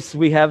in case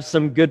we have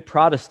some good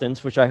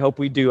Protestants, which I hope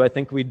we do, I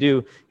think we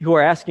do, who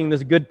are asking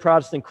this good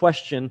Protestant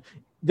question,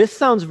 this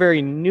sounds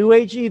very New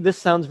Agey, this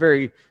sounds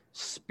very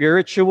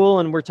spiritual,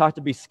 and we're taught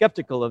to be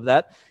skeptical of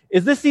that.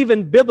 Is this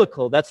even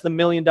biblical? That's the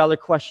million-dollar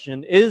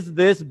question. Is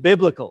this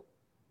biblical?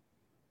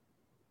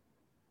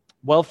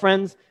 Well,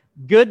 friends,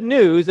 good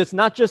news, it's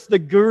not just the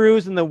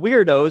gurus and the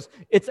weirdos,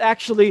 it's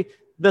actually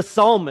the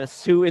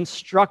psalmists who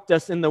instruct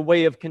us in the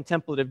way of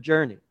contemplative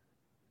journey.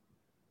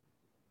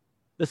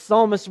 The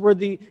psalmists were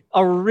the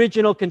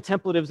original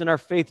contemplatives in our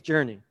faith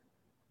journey,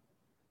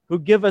 who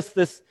give us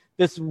this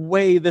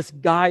way, this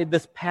guide,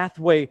 this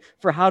pathway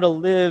for how to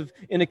live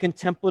in a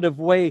contemplative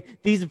way.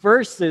 These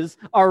verses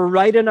are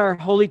right in our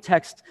holy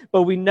text,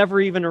 but we never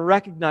even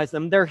recognize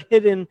them. They're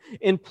hidden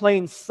in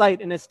plain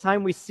sight, and it's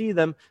time we see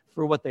them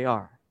for what they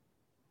are.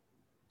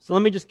 So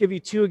let me just give you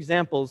two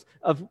examples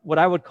of what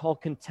I would call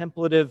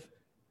contemplative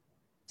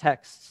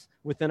texts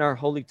within our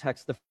holy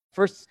text. The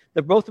first,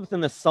 they're both within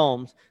the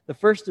Psalms. The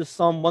first is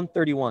Psalm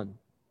 131.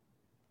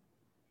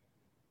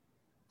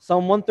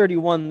 Psalm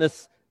 131,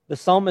 the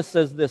psalmist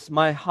says this: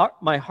 my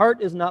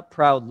heart is not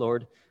proud,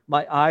 Lord.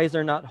 My eyes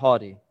are not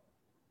haughty.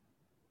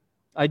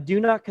 I do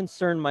not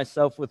concern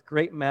myself with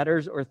great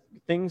matters or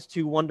things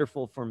too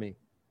wonderful for me.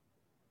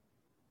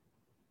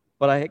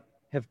 But I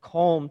have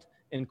calmed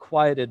and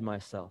quieted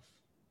myself.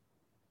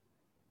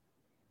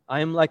 I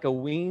am like a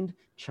weaned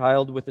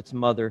child with its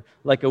mother.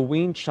 Like a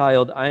weaned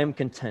child, I am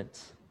content.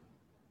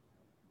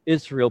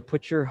 Israel,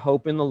 put your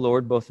hope in the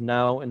Lord both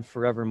now and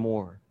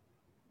forevermore.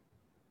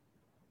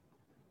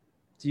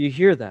 Do you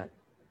hear that?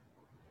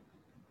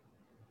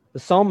 The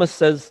psalmist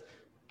says,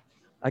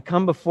 I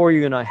come before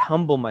you and I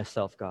humble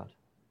myself, God.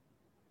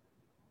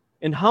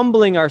 And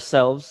humbling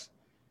ourselves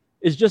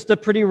is just a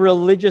pretty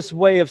religious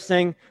way of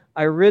saying,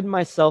 I rid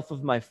myself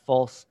of my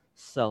false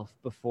self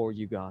before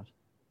you, God.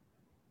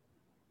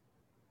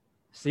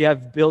 See,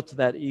 I've built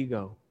that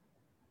ego.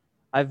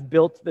 I've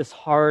built this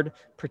hard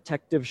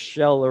protective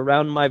shell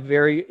around my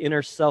very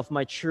inner self,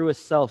 my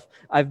truest self.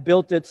 I've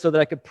built it so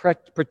that I could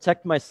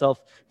protect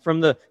myself from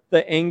the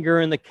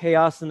anger and the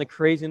chaos and the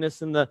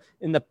craziness and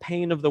the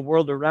pain of the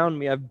world around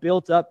me. I've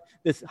built up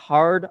this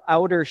hard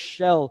outer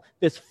shell,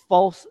 this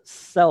false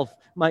self,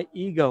 my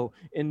ego.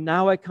 And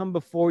now I come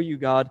before you,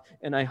 God,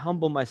 and I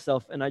humble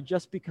myself, and I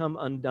just become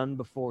undone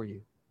before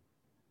you.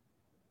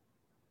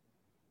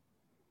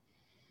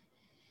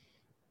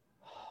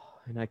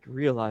 And I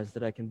realize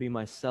that I can be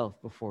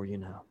myself before you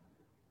now.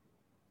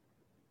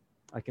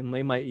 I can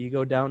lay my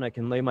ego down. I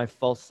can lay my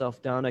false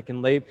self down. I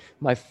can lay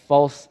my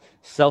false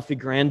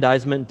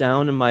self-aggrandizement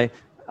down and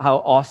how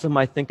awesome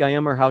I think I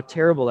am or how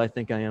terrible I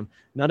think I am.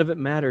 None of it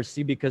matters,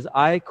 see, because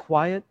I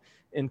quiet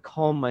and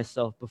calm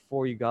myself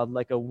before you, God,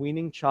 like a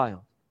weaning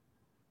child.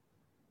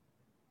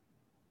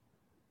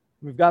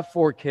 We've got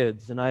 4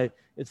 kids, and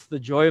it's the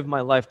joy of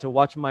my life to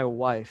watch my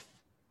wife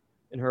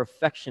and her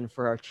affection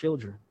for our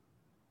children.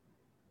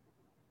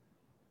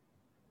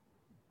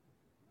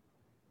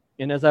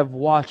 And as I've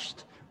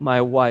watched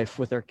my wife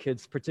with our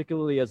kids,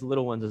 particularly as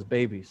little ones, as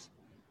babies,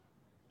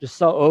 just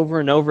saw over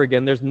and over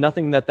again, there's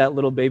nothing that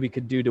little baby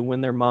could do to win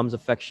their mom's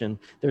affection.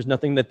 There's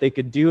nothing that they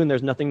could do, and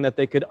there's nothing that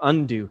they could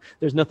undo.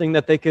 There's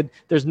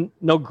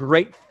no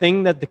great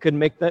thing that they could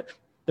make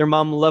their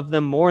mom love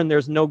them more, and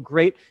there's no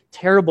great,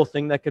 terrible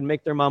thing that could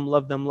make their mom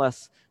love them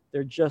less.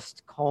 They're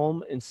just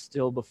calm and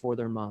still before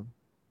their mom.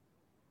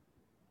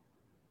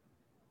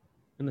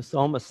 And the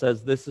psalmist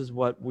says this is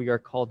what we are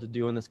called to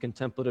do in this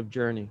contemplative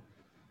journey.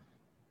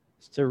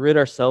 It's to rid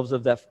ourselves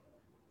of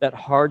that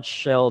hard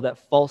shell, that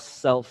false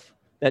self,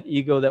 that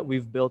ego that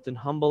we've built, and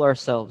humble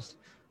ourselves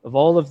of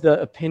all of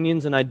the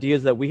opinions and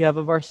ideas that we have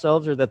of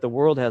ourselves or that the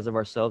world has of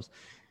ourselves.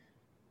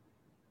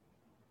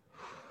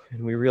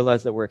 And we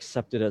realize that we're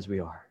accepted as we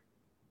are,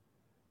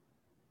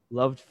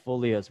 loved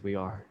fully as we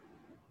are,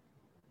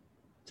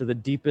 to the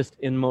deepest,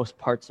 inmost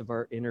parts of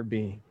our inner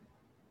being.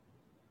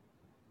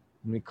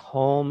 And we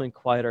calm and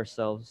quiet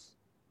ourselves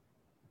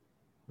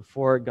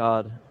before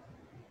God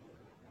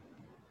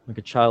like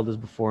a child is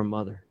before a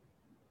mother.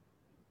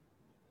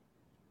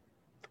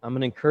 I'm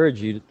going to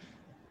encourage you to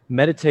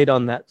meditate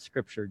on that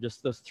scripture,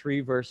 just those 3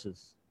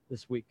 verses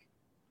this week.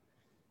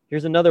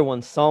 Here's another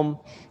one, Psalm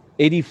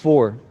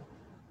 84.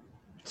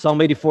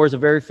 Psalm 84 is a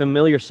very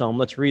familiar psalm.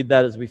 Let's read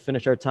that as we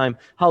finish our time.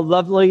 How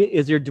lovely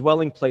is your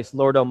dwelling place,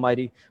 Lord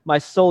Almighty. My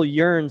soul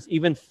yearns,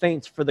 even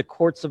faints, for the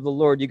courts of the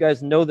Lord. You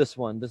guys know this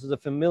one. This is a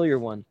familiar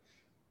one.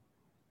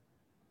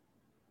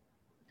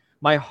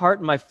 My heart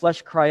and my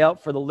flesh cry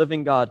out for the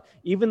living God.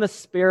 Even the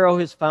sparrow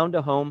has found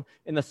a home,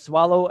 and the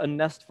swallow a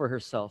nest for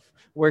herself,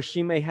 where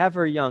she may have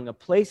her young, a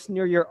place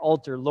near your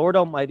altar, Lord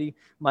Almighty,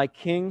 my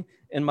King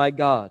and my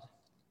God.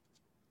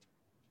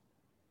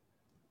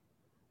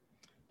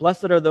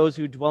 Blessed are those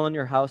who dwell in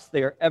your house.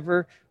 They are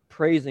ever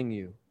praising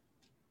you.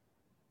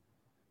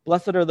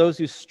 Blessed are those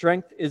whose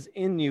strength is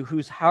in you,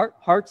 whose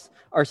hearts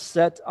are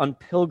set on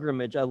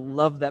pilgrimage. I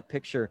love that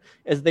picture.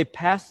 As they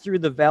pass through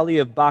the valley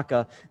of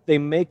Baca, they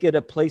make it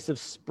a place of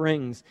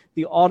springs.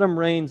 The autumn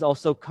rains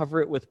also cover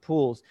it with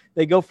pools.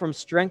 They go from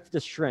strength to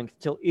strength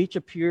till each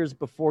appears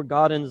before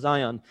God in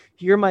Zion.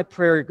 Hear my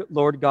prayer,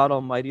 Lord God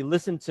Almighty.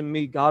 Listen to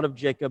me, God of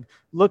Jacob.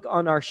 Look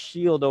on our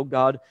shield, O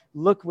God.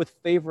 Look with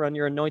favor on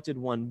your anointed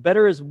one.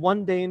 Better is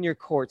one day in your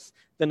courts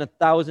than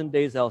 1,000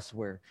 days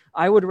elsewhere.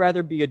 I would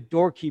rather be a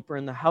doorkeeper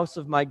in the house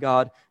of my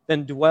God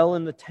than dwell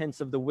in the tents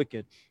of the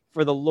wicked.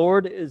 For the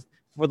Lord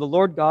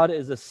God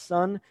is a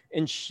sun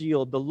and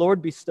shield. The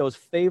Lord bestows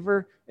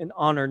favor and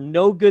honor.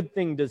 No good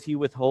thing does he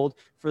withhold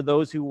for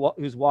those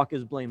whose walk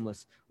is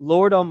blameless.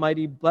 Lord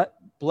Almighty,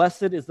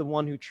 blessed is the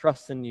one who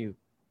trusts in you.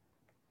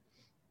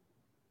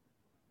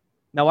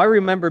 Now, I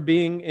remember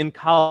being in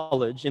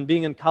college and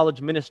being in college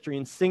ministry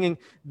and singing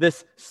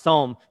this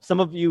psalm. Some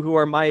of you who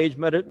are my age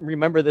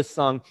remember this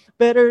song.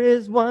 Better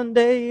is one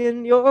day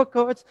in your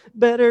courts.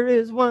 Better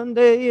is one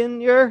day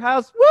in your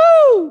house.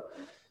 Woo!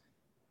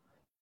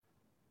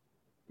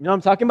 You know what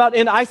I'm talking about?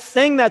 And I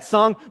sang that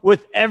song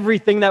with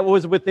everything that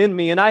was within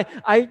me. And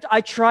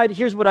I tried,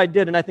 here's what I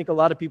did, and I think a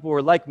lot of people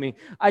were like me.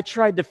 I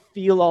tried to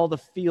feel all the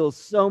feels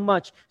so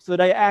much so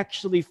that I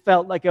actually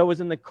felt like I was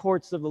in the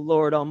courts of the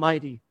Lord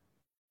Almighty.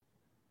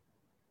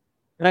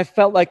 And I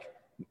felt like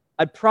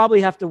I'd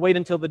probably have to wait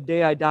until the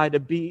day I die to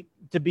be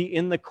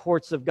in the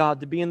courts of God,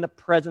 to be in the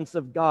presence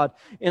of God.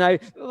 And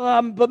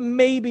but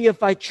maybe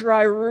if I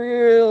try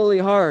really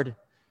hard,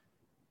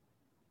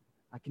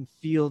 I can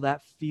feel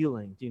that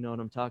feeling. Do you know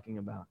what I'm talking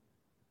about?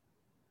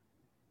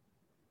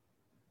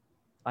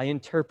 I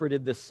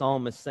interpreted this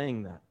psalm as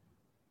saying that.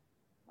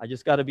 I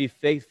just got to be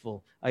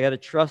faithful. I got to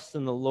trust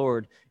in the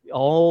Lord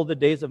all the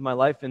days of my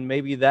life, and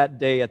maybe that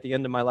day at the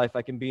end of my life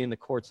I can be in the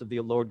courts of the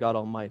Lord God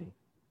Almighty.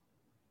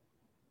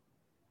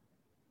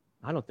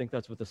 I don't think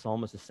that's what the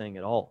psalmist is saying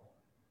at all.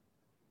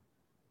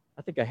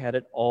 I think I had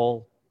it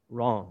all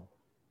wrong.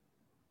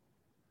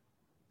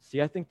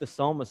 See, I think the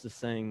psalmist is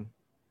saying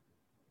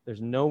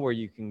there's nowhere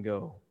you can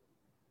go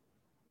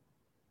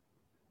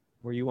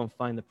where you won't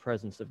find the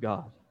presence of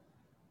God.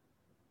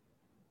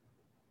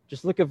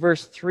 Just look at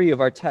verse 3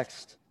 of our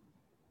text.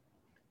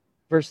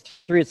 Verse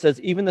 3, it says,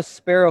 "Even the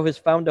sparrow has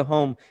found a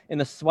home, and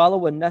the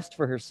swallow a nest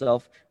for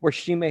herself, where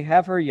she may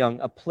have her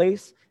young, a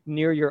place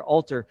near your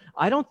altar."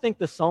 I don't think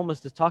the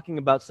psalmist is talking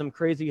about some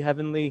crazy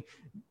heavenly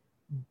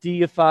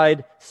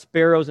deified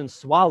sparrows and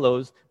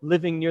swallows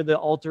living near the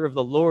altar of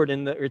the Lord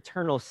in the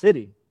eternal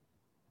city.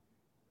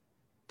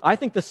 I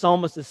think the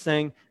psalmist is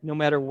saying, no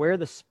matter where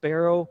the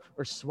sparrow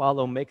or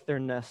swallow make their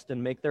nest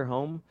and make their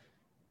home,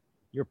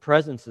 your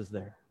presence is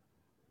there.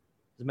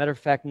 As a matter of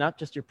fact, not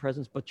just your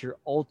presence, but your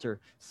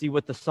altar. See,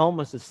 what the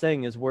psalmist is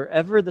saying is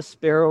wherever the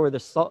sparrow or the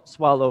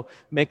swallow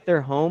make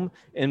their home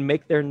and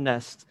make their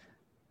nest,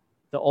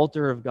 the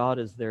altar of God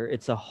is there.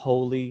 It's a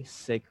holy,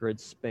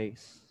 sacred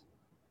space.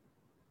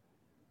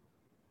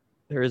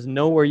 There is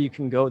nowhere you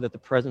can go that the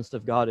presence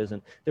of God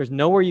isn't. There's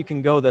nowhere you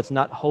can go that's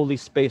not holy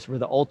space where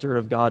the altar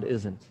of God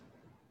isn't.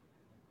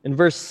 In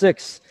verse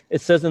 6,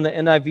 it says in the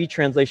NIV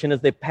translation,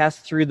 as they pass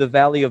through the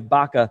valley of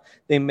Baca,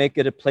 they make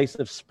it a place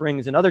of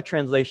springs. In other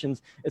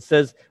translations, it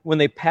says, when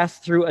they pass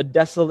through a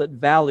desolate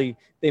valley,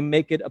 they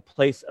make it a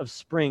place of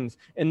springs.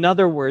 In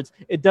other words,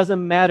 it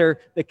doesn't matter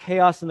the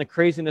chaos and the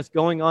craziness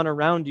going on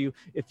around you.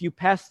 If you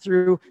pass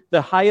through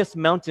the highest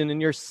mountain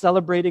and you're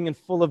celebrating and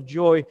full of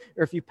joy,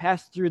 or if you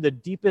pass through the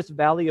deepest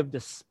valley of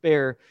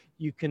despair,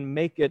 you can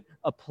make it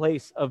a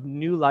place of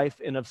new life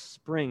and of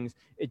springs.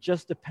 It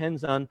just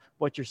depends on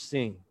what you're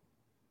seeing.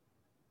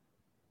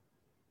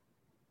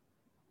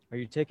 Are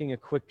you taking a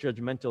quick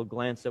judgmental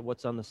glance at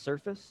what's on the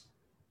surface?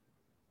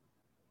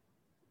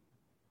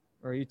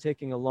 Or are you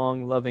taking a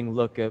long, loving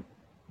look at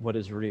what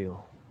is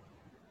real?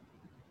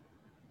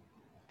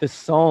 This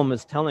psalm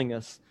is telling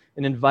us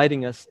and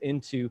inviting us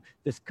into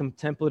this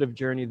contemplative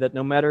journey that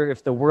no matter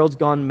if the world's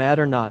gone mad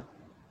or not,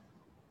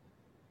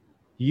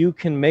 you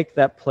can make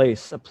that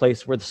place a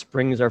place where the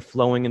springs are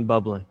flowing and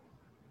bubbling.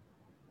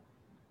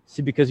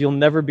 See, because you'll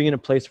never be in a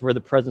place where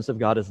the presence of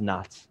God is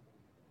not.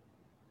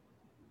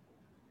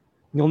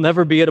 You'll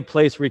never be at a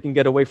place where you can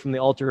get away from the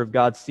altar of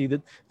God. See,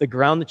 that the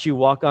ground that you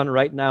walk on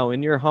right now,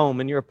 in your home,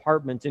 in your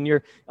apartment,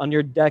 on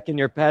your deck, in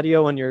your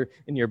patio, in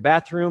your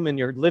bathroom, in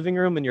your living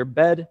room, in your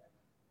bed,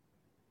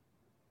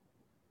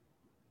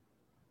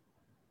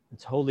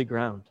 it's holy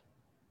ground.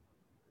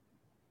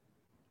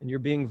 And you're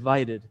being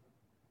invited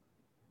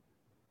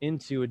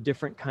into a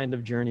different kind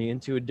of journey,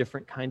 into a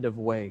different kind of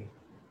way.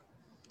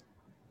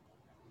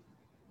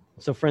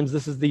 So, friends,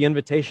 this is the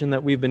invitation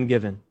that we've been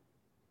given.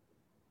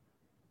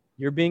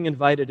 You're being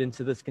invited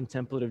into this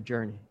contemplative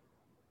journey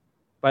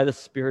by the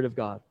Spirit of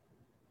God.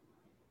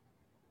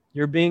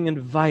 You're being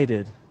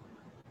invited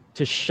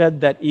to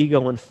shed that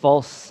ego and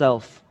false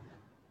self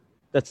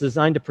that's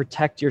designed to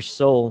protect your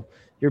soul.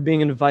 You're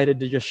being invited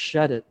to just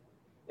shed it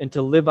and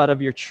to live out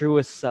of your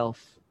truest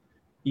self,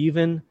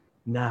 even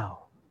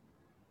now,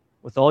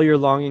 with all your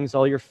longings,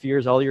 all your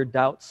fears, all your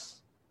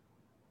doubts.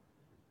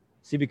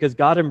 See, because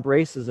God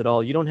embraces it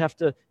all. You don't have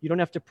to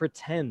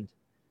pretend.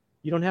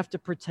 You don't have to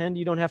pretend.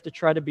 You don't have to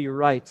try to be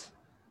right.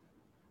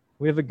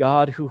 We have a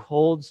God who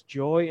holds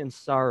joy and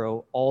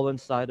sorrow all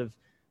inside of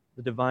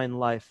the divine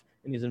life,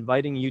 and He's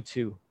inviting you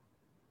to.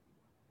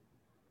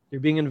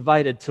 You're being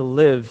invited to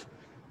live,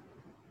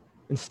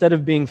 instead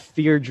of being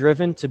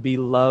fear-driven, to be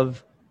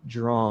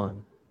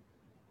love-drawn.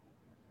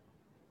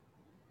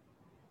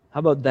 How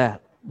about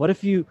that? What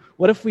if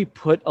we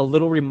put a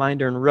little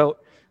reminder and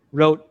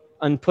wrote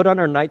and put on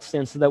our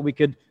nightstand so that we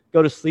could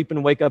go to sleep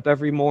and wake up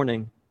every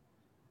morning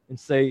and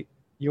say,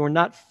 you are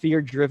not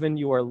fear-driven,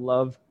 you are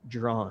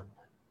love-drawn.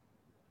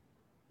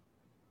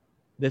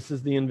 This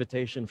is the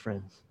invitation,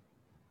 friends.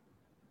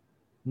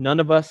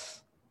 None of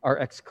us are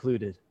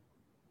excluded.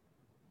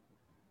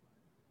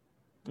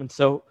 And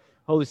so,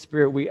 Holy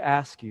Spirit, we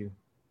ask you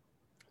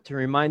to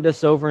remind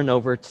us over and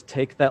over to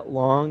take that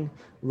long,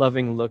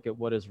 loving look at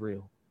what is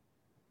real.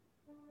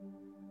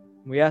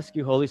 We ask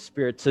you, Holy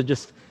Spirit, to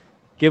just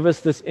give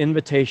us this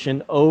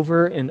invitation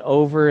over and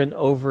over and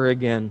over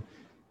again.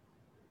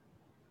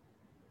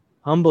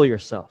 Humble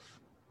yourself.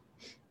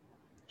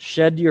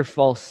 Shed your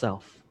false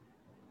self.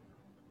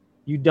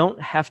 You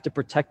don't have to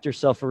protect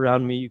yourself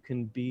around me. You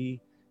can be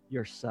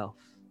yourself.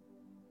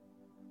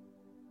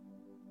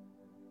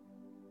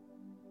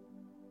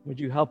 Would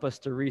you help us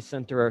to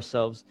recenter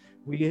ourselves?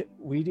 We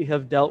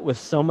have dealt with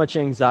so much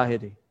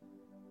anxiety.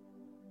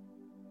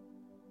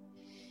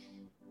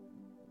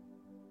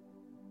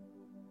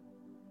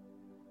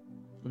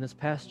 In this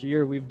past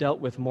year, we've dealt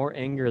with more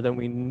anger than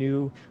we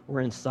knew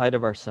were inside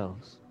of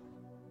ourselves.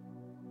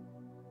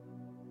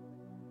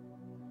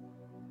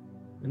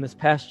 In this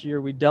past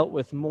year, we dealt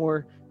with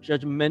more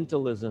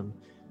judgmentalism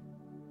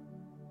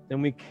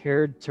than we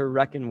cared to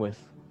reckon with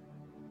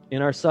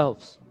in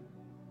ourselves,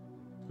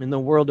 in the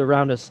world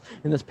around us.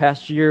 In this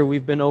past year,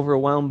 we've been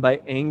overwhelmed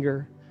by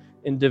anger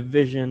and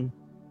division,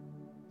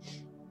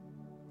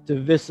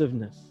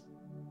 divisiveness.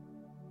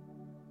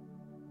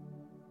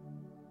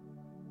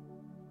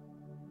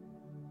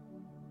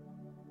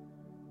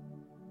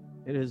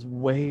 It is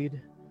weighed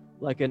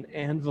like an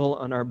anvil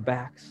on our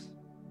backs.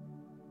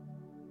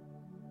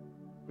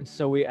 And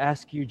so we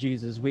ask you,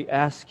 Jesus, we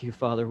ask you,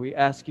 Father, we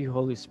ask you,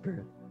 Holy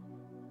Spirit,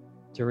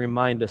 to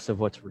remind us of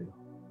what's real,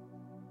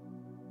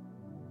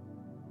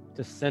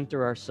 to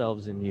center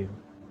ourselves in you,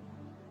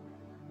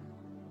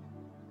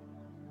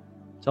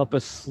 to help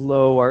us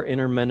slow our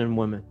inner men and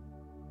women.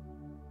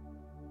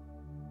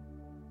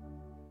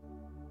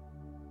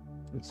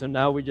 And so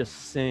now we just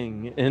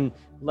sing and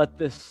let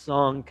this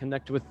song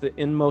connect with the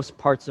inmost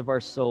parts of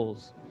our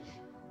souls,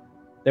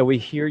 that we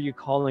hear you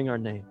calling our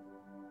name.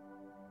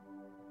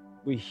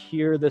 We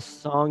hear the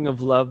song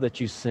of love that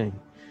you sing.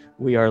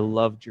 We are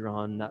love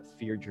drawn, not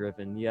fear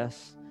driven.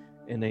 Yes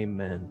and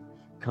amen.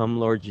 Come,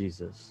 Lord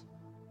Jesus.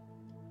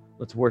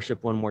 Let's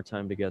worship one more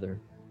time together.